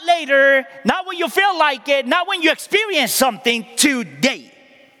 not later, not when you feel like it, not when you experience something, today.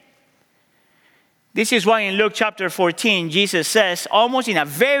 This is why in Luke chapter 14, Jesus says, almost in a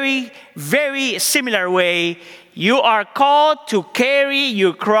very, very similar way, you are called to carry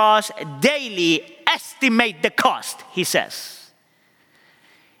your cross daily. Estimate the cost, he says.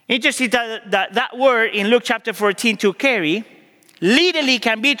 Interesting that word in Luke chapter 14, to carry, literally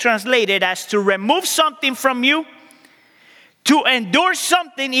can be translated as to remove something from you, to endure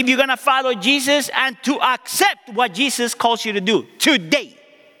something if you're going to follow Jesus, and to accept what Jesus calls you to do today.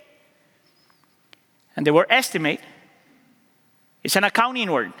 And the word estimate is an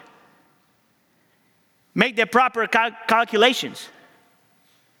accounting word. Make the proper calculations.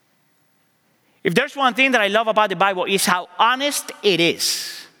 If there's one thing that I love about the Bible, is how honest it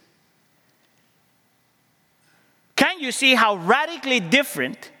is. Can you see how radically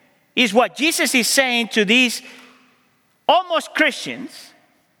different is what Jesus is saying to these almost Christians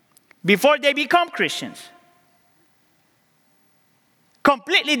before they become Christians?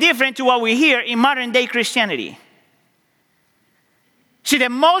 Completely different to what we hear in modern day Christianity. See, the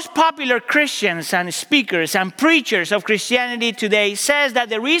most popular Christians and speakers and preachers of Christianity today says that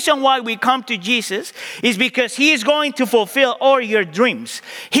the reason why we come to Jesus is because he is going to fulfill all your dreams.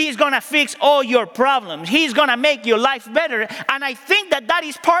 He is going to fix all your problems. He's going to make your life better. And I think that that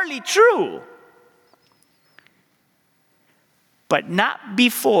is partly true. But not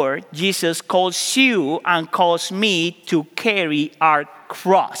before Jesus calls you and calls me to carry our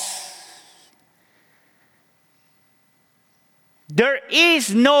cross. There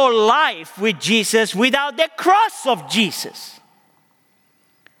is no life with Jesus without the cross of Jesus.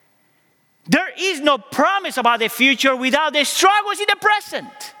 There is no promise about the future without the struggles in the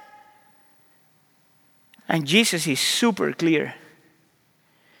present. And Jesus is super clear.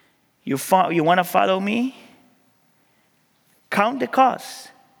 You want to follow me? Count the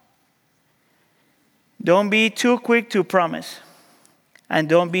cost. Don't be too quick to promise. And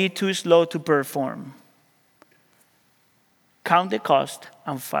don't be too slow to perform. Count the cost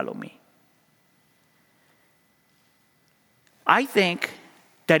and follow me. I think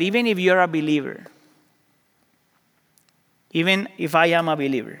that even if you're a believer, even if I am a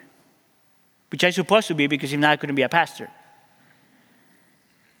believer, which I'm supposed to be because if not, I couldn't be a pastor.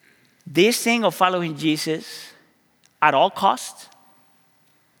 This thing of following Jesus at all costs,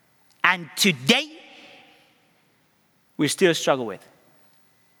 and today, we still struggle with.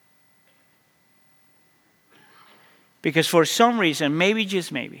 Because for some reason, maybe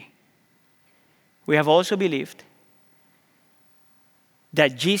just maybe, we have also believed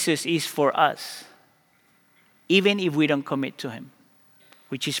that Jesus is for us, even if we don't commit to him,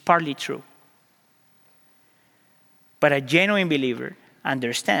 which is partly true. But a genuine believer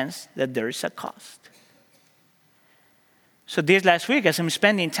understands that there is a cost. So this last week, as I'm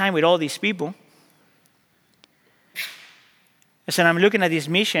spending time with all these people, as I'm looking at these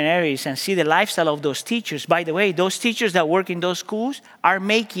missionaries and see the lifestyle of those teachers. By the way, those teachers that work in those schools are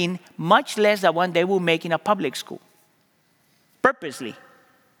making much less than what they will make in a public school. Purposely.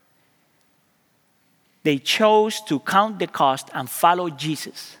 They chose to count the cost and follow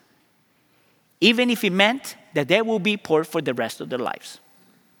Jesus, even if it meant that they will be poor for the rest of their lives.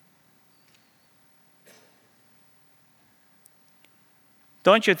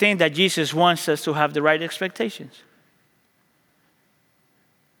 Don't you think that Jesus wants us to have the right expectations?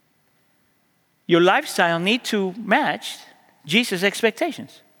 Your lifestyle needs to match Jesus'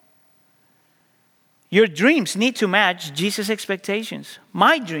 expectations. Your dreams need to match Jesus' expectations.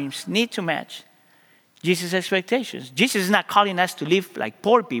 My dreams need to match Jesus' expectations. Jesus is not calling us to live like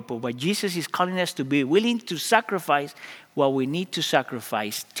poor people, but Jesus is calling us to be willing to sacrifice what we need to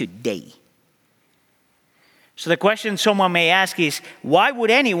sacrifice today. So the question someone may ask is, why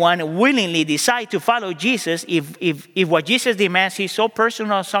would anyone willingly decide to follow Jesus if what Jesus demands is so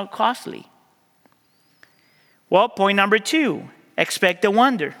personal, so costly? Well, point number 2, expect the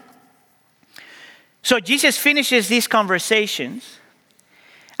wonder. So Jesus finishes these conversations,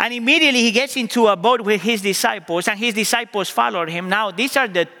 and immediately he gets into a boat with his disciples, and his disciples followed him. Now, these are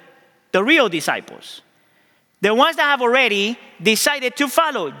the real disciples, the ones that have already decided to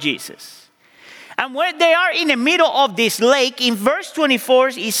follow Jesus. And when they are in the middle of this lake, in verse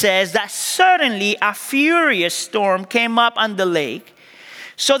 24, it says that suddenly a furious storm came up on the lake,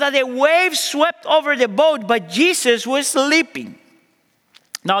 so that the waves swept over the boat, but Jesus was sleeping.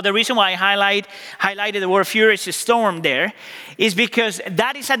 Now, the reason why I highlighted the word furious storm there is because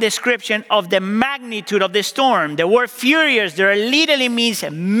that is a description of the magnitude of the storm. The word furious there literally means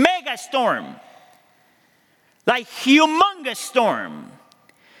mega storm, like humongous storm.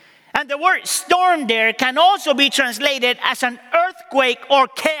 And the word storm there can also be translated as an earthquake or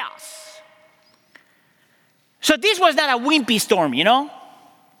chaos. So this was not a wimpy storm, you know?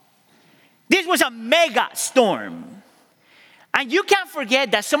 This was a mega storm. And you can't forget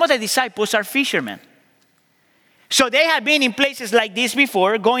that some of the disciples are fishermen. So they had been in places like this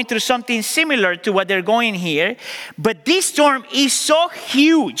before, going through something similar to what they're going here. But this storm is so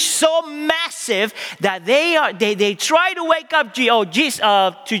huge, so massive, that they try to wake up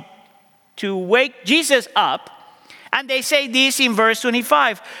to wake Jesus up. And they say this in verse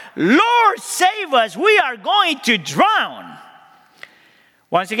 25, "Lord, save us, we are going to drown."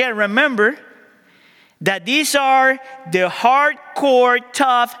 Once again, remember that these are the hardcore,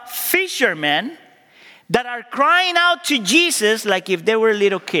 tough fishermen that are crying out to Jesus like if they were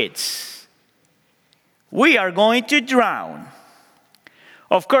little kids. We are going to drown.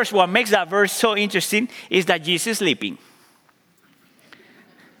 Of course, what makes that verse so interesting is that Jesus is sleeping.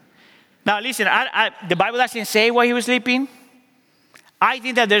 Now listen, the Bible doesn't say why he was sleeping. I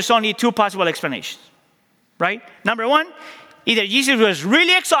think that there's only two possible explanations, right? Number one, either Jesus was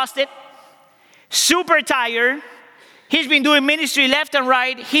really exhausted, super tired, he's been doing ministry left and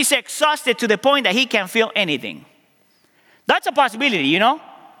right, he's exhausted to the point that he can't feel anything. That's a possibility, you know?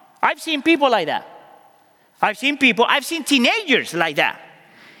 I've seen people like that. I've seen teenagers like that.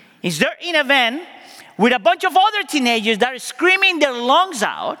 Is they're in a van with a bunch of other teenagers that are screaming their lungs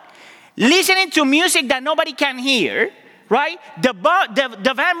out, listening to music that nobody can hear, right? The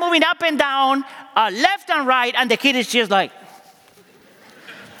van moving up and down, left and right, and the kid is just like,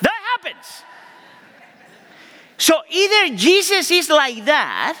 that happens. So either Jesus is like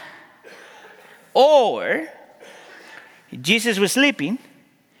that, or Jesus was sleeping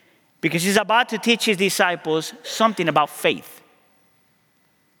because he's about to teach his disciples something about faith.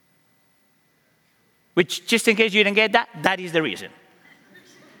 Which, just in case you didn't get that, that is the reason.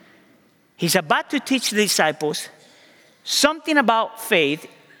 He's about to teach the disciples something about faith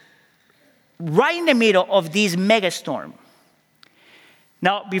right in the middle of this mega storm.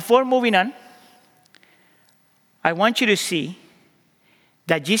 Now, before moving on, I want you to see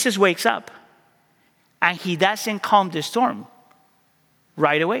that Jesus wakes up and he doesn't calm the storm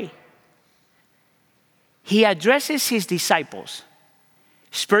right away. He addresses his disciples.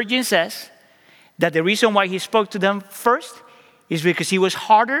 Spurgeon says that the reason why he spoke to them first is because he was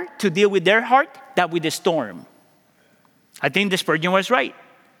harder to deal with their heart than with the storm. I think the Spurgeon was right.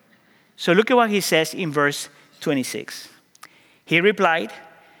 So look at what he says in verse 26. He replied,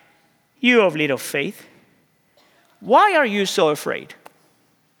 "You of little faith, why are you so afraid?"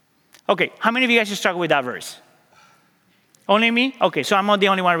 Okay, how many of you guys struggle with that verse? Only me? Okay, so I'm not the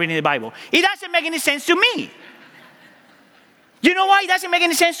only one reading the Bible. It doesn't make any sense to me. You know why it doesn't make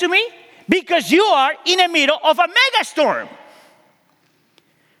any sense to me? Because you are in the middle of a mega storm.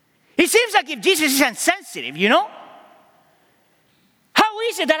 It seems like if Jesus is insensitive, you know? How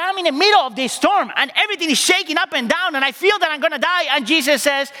is it that I'm in the middle of this storm and everything is shaking up and down and I feel that I'm going to die, and Jesus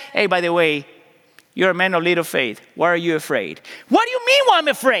says, "Hey, by the way, you're a man of little faith. Why are you afraid?" What do you mean why I'm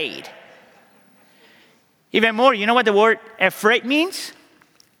afraid? Even more, you know what the word afraid means?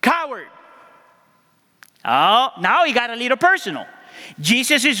 Coward. Oh, now he got a little personal.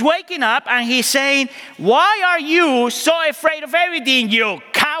 Jesus is waking up and he's saying, "Why are you so afraid of everything, you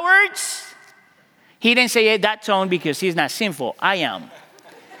cowards?" He didn't say it in that tone because he's not sinful. I am.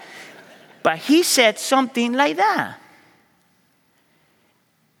 But he said something like that.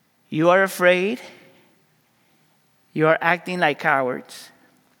 You are afraid. You are acting like cowards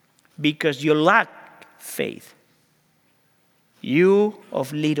because you lack faith. You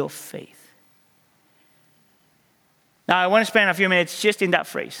of little faith. Now, I want to spend a few minutes just in that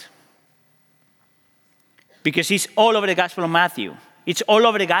phrase, because it's all over the Gospel of Matthew. It's all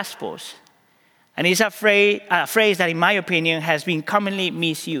over the Gospels. And it's a phrase that, in my opinion, has been commonly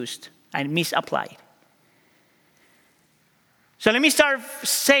misused and misapplied. So let me start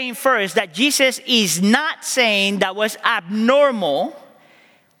saying first that Jesus is not saying that was abnormal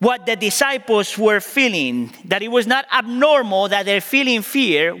what the disciples were feeling, that it was not abnormal that they're feeling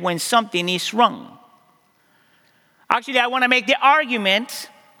fear when something is wrong. Actually, I want to make the argument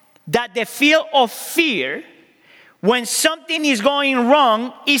that the feel of fear when something is going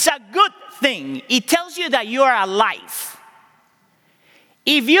wrong is a good thing. It tells you that you are alive.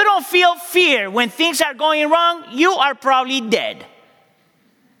 If you don't feel fear when things are going wrong, you are probably dead.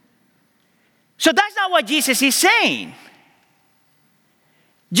 So that's not what Jesus is saying.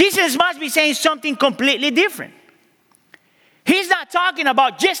 Jesus must be saying something completely different. He's not talking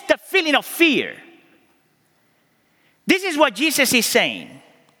about just the feeling of fear. This is what Jesus is saying.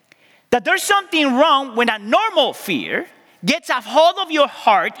 That there's something wrong when a normal fear gets a hold of your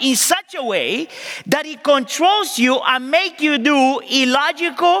heart in such a way that it controls you and makes you do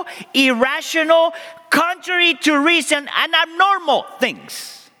illogical, irrational, contrary to reason, and abnormal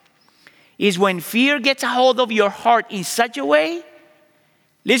things. Is when fear gets a hold of your heart in such a way,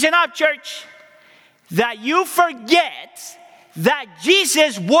 listen up, church, that you forget that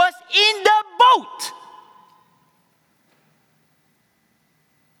Jesus was in the boat.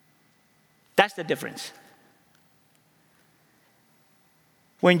 That's the difference.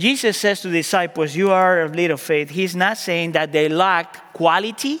 When Jesus says to the disciples, "You are of little faith," he's not saying that they lacked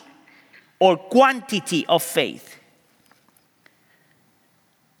quality or quantity of faith.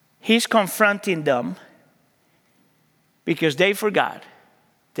 He's confronting them because they forgot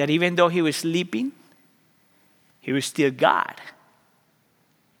that even though he was sleeping, he was still God.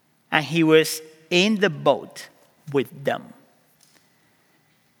 And he was in the boat with them.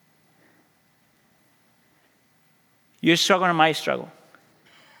 your struggle and my struggle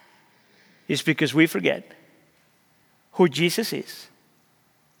is because we forget who Jesus is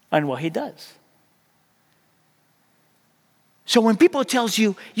and what he does. So when people tells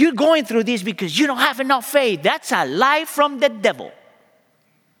you, you're going through this because you don't have enough faith, that's a lie from the devil.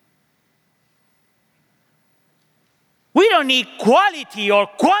 We don't need quality or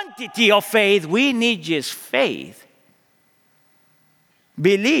quantity of faith. We need just faith.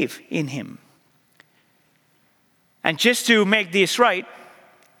 Believe in him. And just to make this right,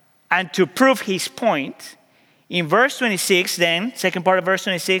 and to prove his point, in verse 26, then, second part of verse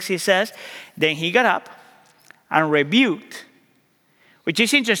 26, he says, then he got up and rebuked. Which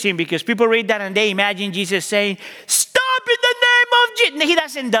is interesting because people read that and they imagine Jesus saying, stop in the name of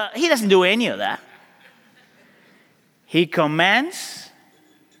Jesus. He doesn't do any of that. He commands,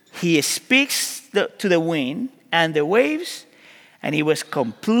 he speaks to the wind and the waves, and he was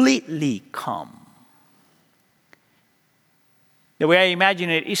completely calm. The way I imagine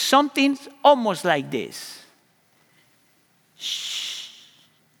it is something almost like this. Shh.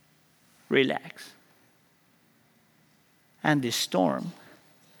 Relax. And the storm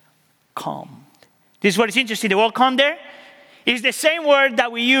calmed. This is what is interesting. The word calm there is the same word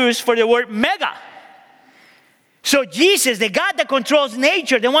that we use for the word mega. So Jesus, the God that controls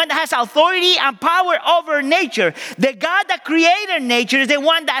nature, the one that has authority and power over nature, the God that created nature is the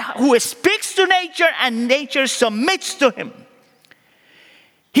one who speaks to nature and nature submits to him.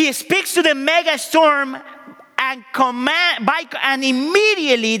 He speaks to the mega storm and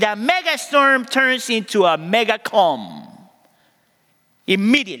immediately the mega storm turns into a mega calm.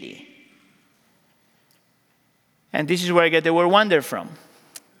 Immediately. And this is where I get the word wonder from.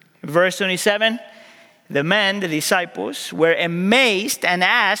 Verse 27, the disciples, were amazed and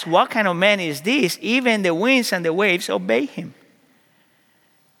asked, what kind of man is this? Even the winds and the waves obey him.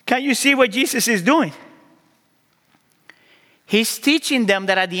 Can you see what Jesus is doing? He's teaching them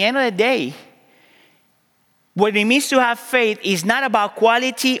that at the end of the day, what it means to have faith is not about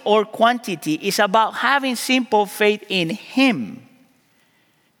quality or quantity. It's about having simple faith in him.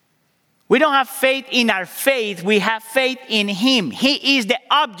 We don't have faith in our faith. We have faith in him. He is the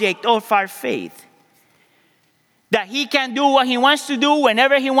object of our faith. That he can do what he wants to do,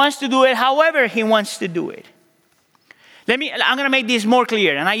 whenever he wants to do it, however he wants to do it. I'm going to make this more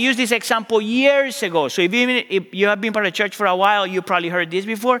clear. And I used this example years ago. So if you have been part of church for a while, you probably heard this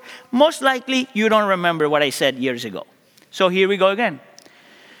before. Most likely, you don't remember what I said years ago. So here we go again.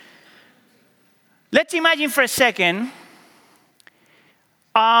 Let's imagine for a second,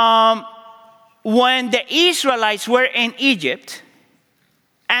 when the Israelites were in Egypt,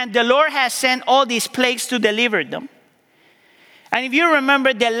 and the Lord has sent all these plagues to deliver them. And if you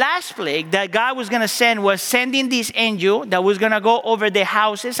remember, the last plague that God was going to send was sending this angel that was going to go over the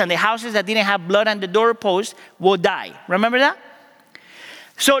houses, and the houses that didn't have blood on the doorpost will die. Remember that?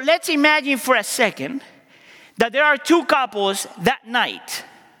 So let's imagine for a second that there are two couples that night.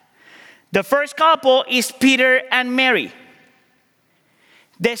 The first couple is Peter and Mary.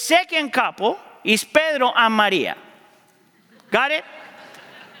 The second couple is Pedro and Maria. Got it?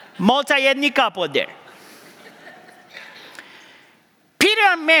 Multi-ethnic couple there. Peter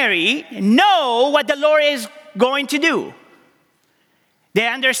and Mary know what the Lord is going to do. They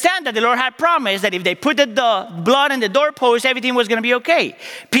understand that the Lord had promised that if they put the blood on the doorpost, everything was going to be okay.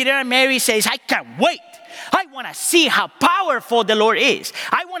 Peter and Mary says, I can't wait. I want to see how powerful the Lord is.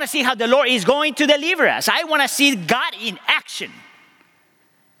 I want to see how the Lord is going to deliver us. I want to see God in action.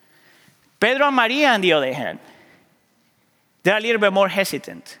 Pedro and Maria, on the other hand, they're a little bit more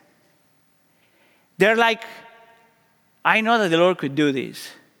hesitant. They're like, I know that the Lord could do this.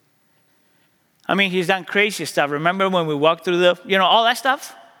 I mean, he's done crazy stuff. Remember when we walked through all that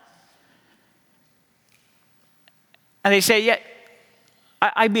stuff? And they say, yeah,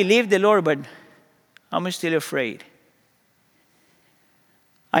 I believe the Lord, but I'm still afraid.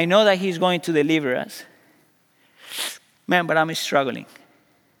 I know that he's going to deliver us. Man, but I'm struggling.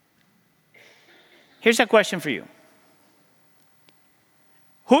 Here's a question for you.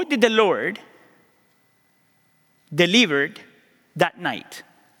 Who did the Lord deliver that night?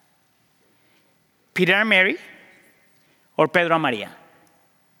 Peter and Mary or Pedro and Maria?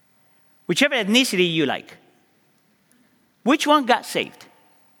 Whichever ethnicity you like. Which one got saved?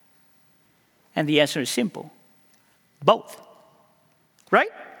 And the answer is simple. Both.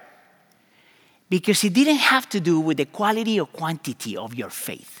 Right? Because it didn't have to do with the quality or quantity of your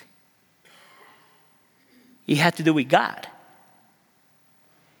faith. It had to do with God.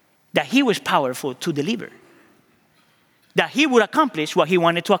 That he was powerful to deliver. That he would accomplish what he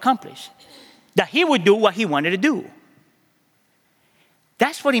wanted to accomplish. That he would do what he wanted to do.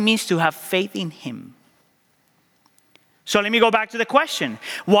 That's what it means to have faith in him. So let me go back to the question.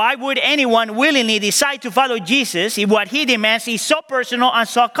 Why would anyone willingly decide to follow Jesus if what he demands is so personal and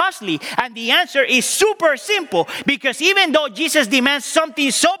so costly? And the answer is super simple, because even though Jesus demands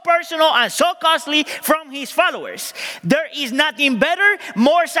something so personal and so costly from his followers, there is nothing better,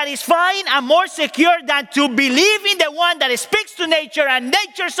 more satisfying, and more secure than to believe in the one that speaks to nature and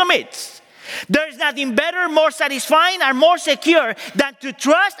nature submits. There is nothing better, more satisfying, and more secure than to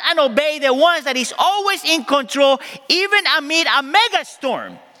trust and obey the one that is always in control, even amid a mega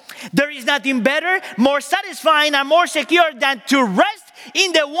storm. There is nothing better, more satisfying, and more secure than to rest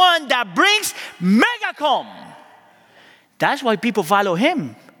in the one that brings mega calm. That's why people follow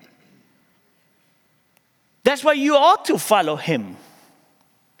him. That's why you ought to follow him.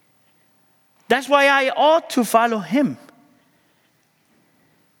 That's why I ought to follow him.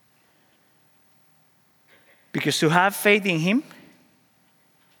 Because to have faith in him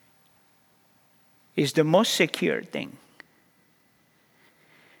is the most secure thing.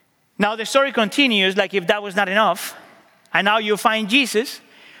 Now the story continues like if that was not enough. And now you find Jesus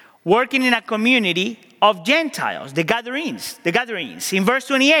working in a community of Gentiles, the Gadarenes. In verse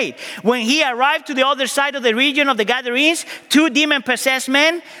 28, when he arrived to the other side of the region of the Gadarenes, 2 demon-possessed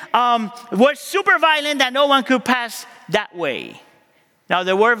men were super violent and no one could pass that way. Now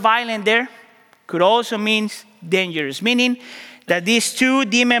the word violent there could also mean dangerous, meaning that these 2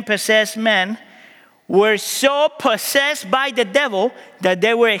 demon-possessed men were so possessed by the devil that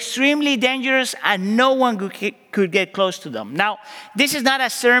they were extremely dangerous and no one could get close to them. Now, this is not a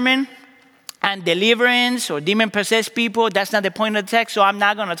sermon on deliverance or demon-possessed people. That's not the point of the text, so I'm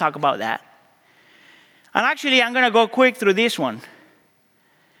not going to talk about that. And actually, I'm going to go quick through this one.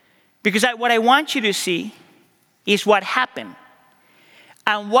 Because what I want you to see is what happened.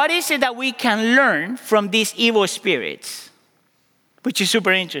 And what is it that we can learn from these evil spirits? Which is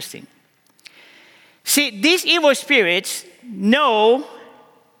super interesting. See, these evil spirits know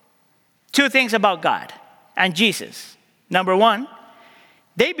 2 things about God and Jesus. Number 1,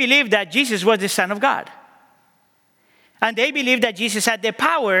 they believe that Jesus was the Son of God. And they believe that Jesus had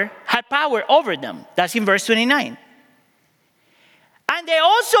power over them. That's in verse 29. And they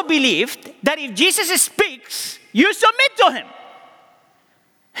also believed that if Jesus speaks, you submit to him.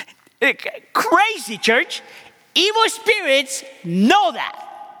 Crazy, church. Evil spirits know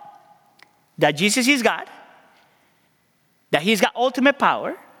that Jesus is God, that he's got ultimate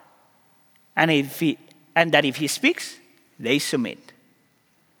power, and that if he speaks, they submit.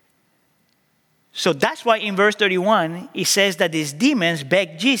 So that's why in verse 31, it says that these demons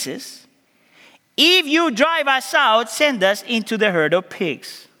begged Jesus, if you drive us out, send us into the herd of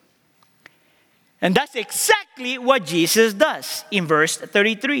pigs. And that's exactly what Jesus does in verse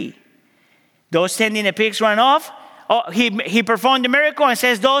 33. Those tending the pigs ran off. He performed the miracle and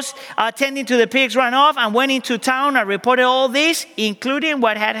says those tending to the pigs ran off and went into town and reported all this, including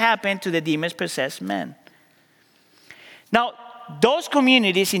what had happened to the demon-possessed men. Now, those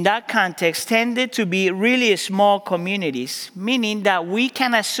communities in that context tended to be really small communities, meaning that we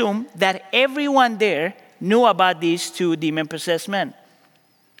can assume that everyone there knew about these 2 demon-possessed men.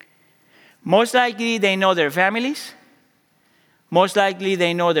 Most likely they know their families. Most likely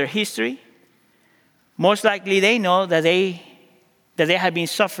they know their history. Most likely they know that they have been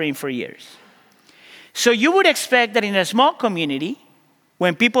suffering for years. So you would expect that in a small community,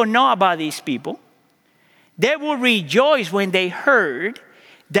 when people know about these people, they will rejoice when they heard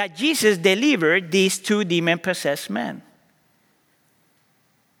that Jesus delivered these 2 demon-possessed men.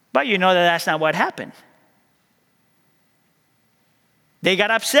 But you know that that's not what happened. They got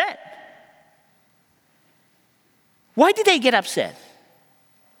upset. Why did they get upset?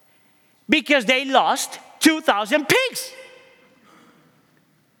 Because they lost 2,000 pigs.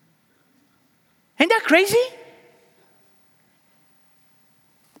 Ain't that crazy?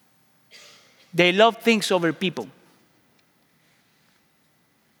 They love things over people.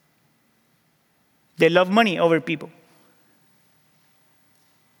 They love money over people.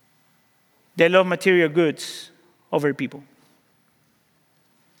 They love material goods over people.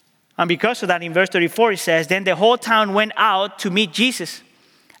 And because of that, in verse 34, it says, then the whole town went out to meet Jesus.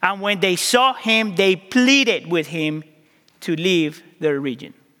 And when they saw him, they pleaded with him to leave their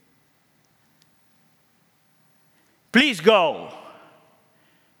region. Please go.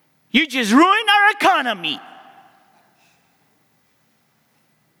 You just ruined our economy.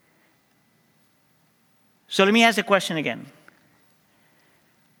 So let me ask the question again.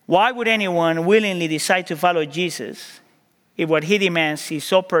 Why would anyone willingly decide to follow Jesus if what he demands is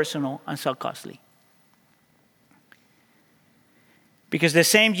so personal and so costly? Because the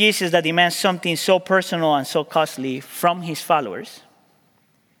same Jesus that demands something so personal and so costly from his followers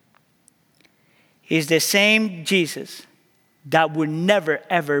is the same Jesus that would never,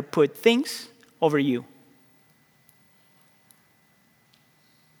 ever put things over you.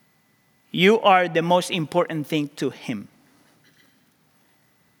 You are the most important thing to him.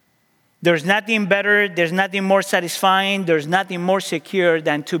 There's nothing better, there's nothing more satisfying, there's nothing more secure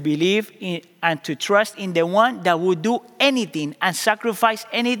than to believe in and to trust in the one that would do anything and sacrifice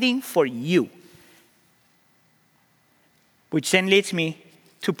anything for you. Which then leads me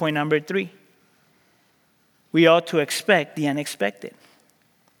to point number 3. We ought to expect the unexpected.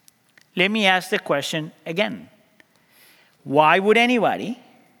 Let me ask the question again. Why would anybody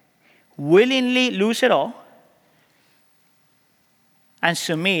willingly lose it all and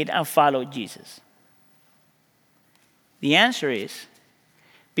submit and follow Jesus? The answer is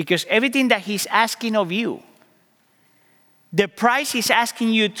because everything that he's asking of you, the price he's asking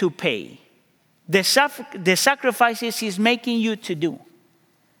you to pay, the sacrifices he's making you to do,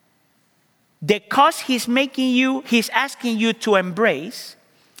 the cost he's asking you to embrace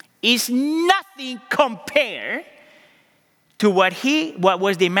is nothing compared to what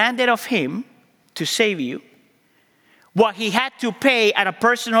was demanded of him to save you, what he had to pay at a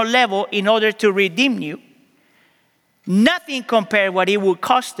personal level in order to redeem you. Nothing compared what it would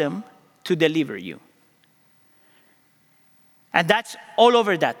cost him to deliver you. And that's all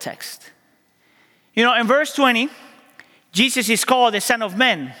over that text. You know, in verse 20, Jesus is called the Son of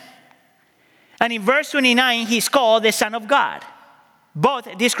Man. And in verse 29, he's called the Son of God.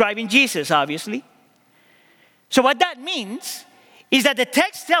 Both describing Jesus, obviously. So what that means is that the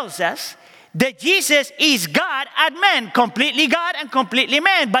text tells us that Jesus is God and man, completely God and completely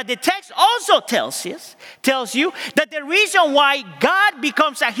man. But the text also tells you that the reason why God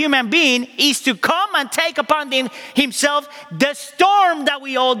becomes a human being is to come and take upon himself the storm that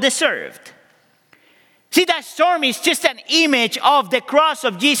we all deserved. See, that storm is just an image of the cross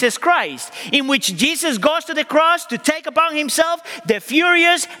of Jesus Christ, in which Jesus goes to the cross to take upon himself the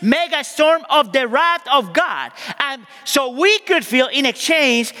furious mega storm of the wrath of God. And so we could feel in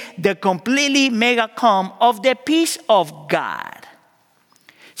exchange the completely mega calm of the peace of God.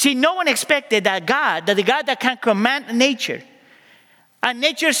 See, no one expected that the God that can command nature, and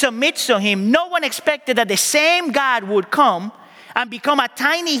nature submits to him, no one expected that the same God would come and become a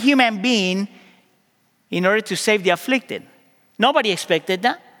tiny human being in order to save the afflicted. Nobody expected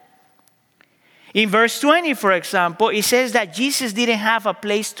that. In verse 20, for example, it says that Jesus didn't have a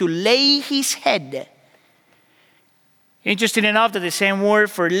place to lay his head. Interesting enough that the same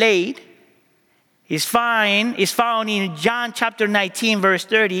word for laid is found in John chapter 19, verse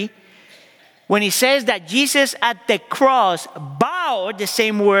 30, when it says that Jesus at the cross bowed, the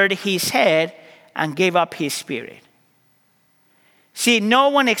same word, his head, and gave up his spirit. See, no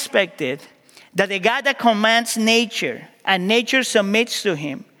one expected that the God that commands nature and nature submits to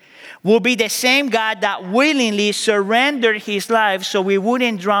him will be the same God that willingly surrendered his life so we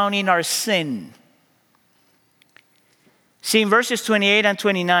wouldn't drown in our sin. See, in verses 28 and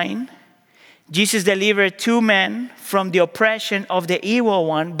 29, Jesus delivered 2 men from the oppression of the evil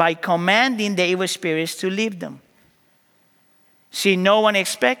one by commanding the evil spirits to leave them. See, no one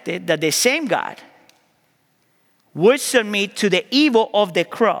expected that the same God would submit to the evil of the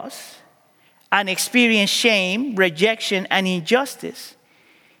cross and experience shame, rejection, and injustice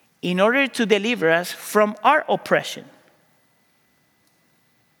in order to deliver us from our oppression.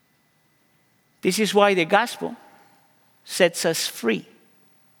 This is why the gospel sets us free.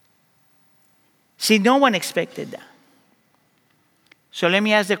 See, no one expected that. So let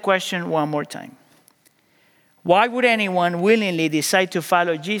me ask the question one more time. Why would anyone willingly decide to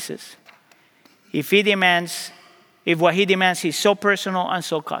follow Jesus if what he demands is so personal and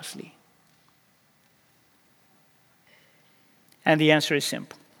so costly? And the answer is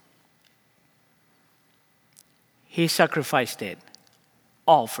simple. He sacrificed it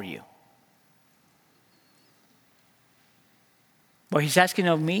all for you. What he's asking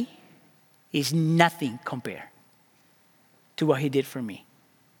of me is nothing compared to what he did for me.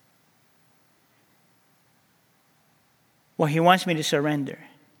 What he wants me to surrender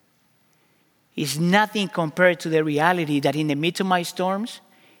is nothing compared to the reality that in the midst of my storms,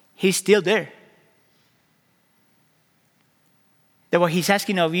 he's still there. That what he's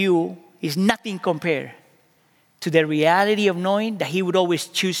asking of you is nothing compared to the reality of knowing that he would always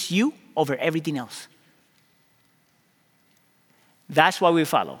choose you over everything else. That's why we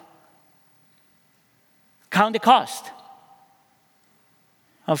follow. Count the cost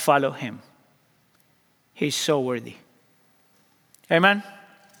and follow him. He's so worthy. Amen?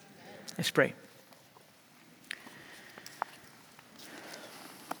 Let's pray.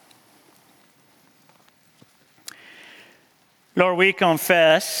 Lord, we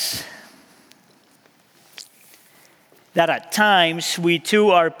confess that at times we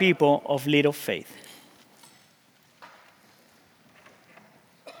too are people of little faith.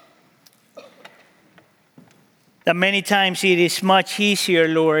 That many times it is much easier,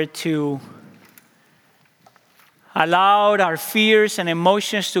 Lord, to allow our fears and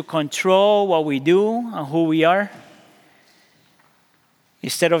emotions to control what we do and who we are,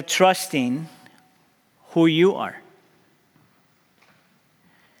 instead of trusting who you are.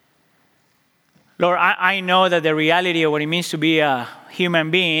 Lord, I know that the reality of what it means to be a human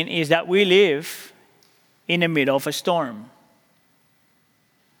being is that we live in the middle of a storm.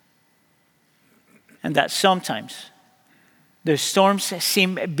 And that sometimes the storms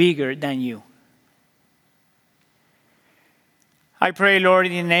seem bigger than you. I pray, Lord,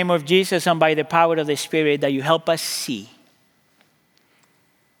 in the name of Jesus and by the power of the Spirit, that you help us see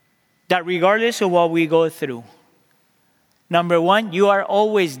that regardless of what we go through, number one, you are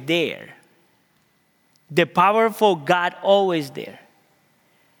always there. The powerful God always there.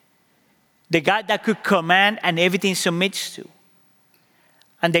 The God that could command and everything submits to.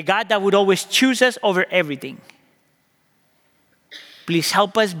 And the God that would always choose us over everything. Please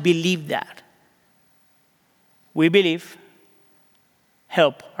help us believe that. We believe.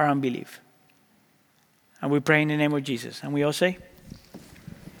 Help our unbelief. And we pray in the name of Jesus. And we all say,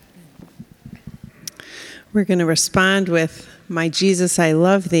 we're going to respond with, my Jesus, I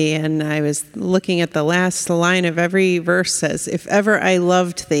love thee. And I was looking at the last line of every verse says, if ever I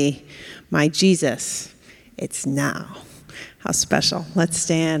loved thee, my Jesus, it's now. How special. Let's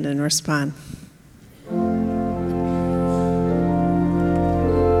stand and respond.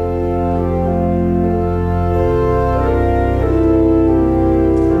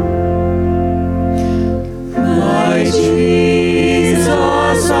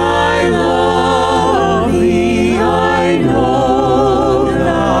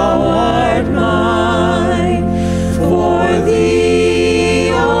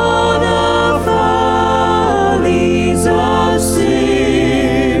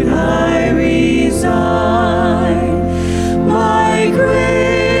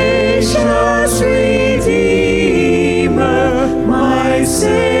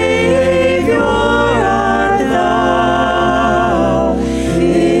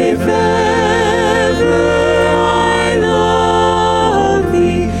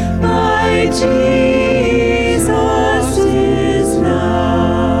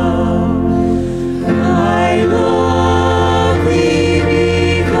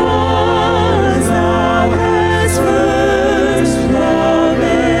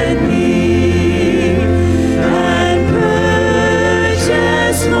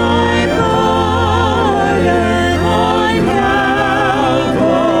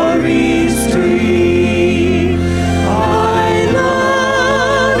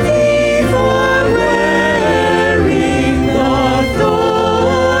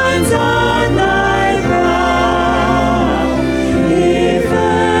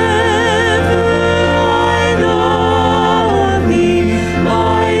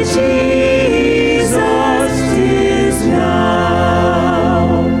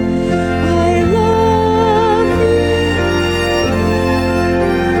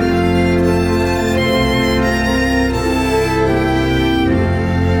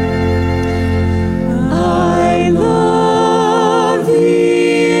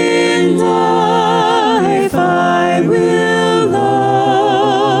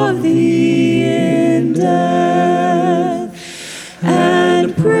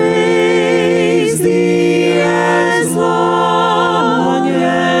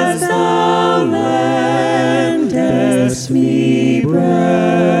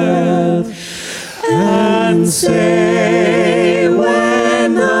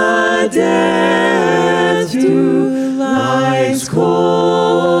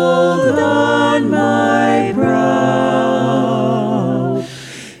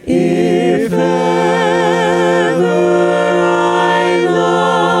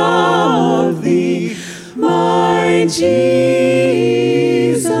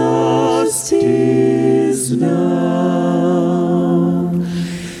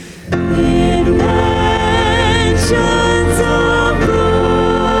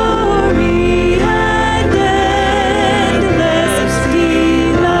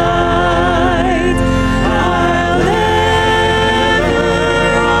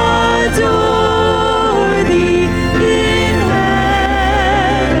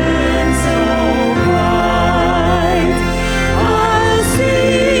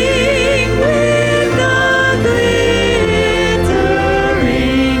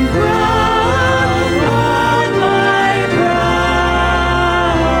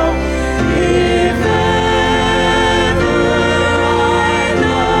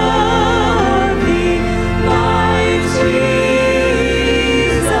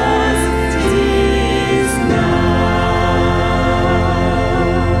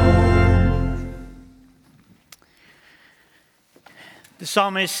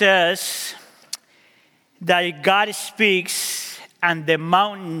 psalmist says that God speaks and the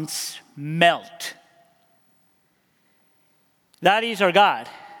mountains melt. That is our God.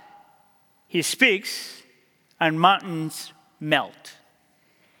 He speaks and mountains melt.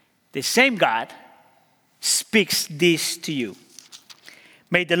 The same God speaks this to you.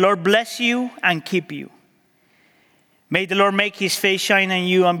 May the Lord bless you and keep you. May the Lord make his face shine on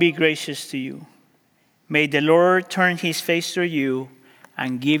you and be gracious to you. May the Lord turn his face toward you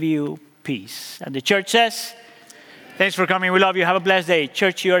and give you peace. And the church says, thanks for coming. We love you. Have a blessed day.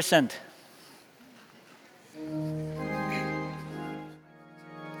 Church, you are sent.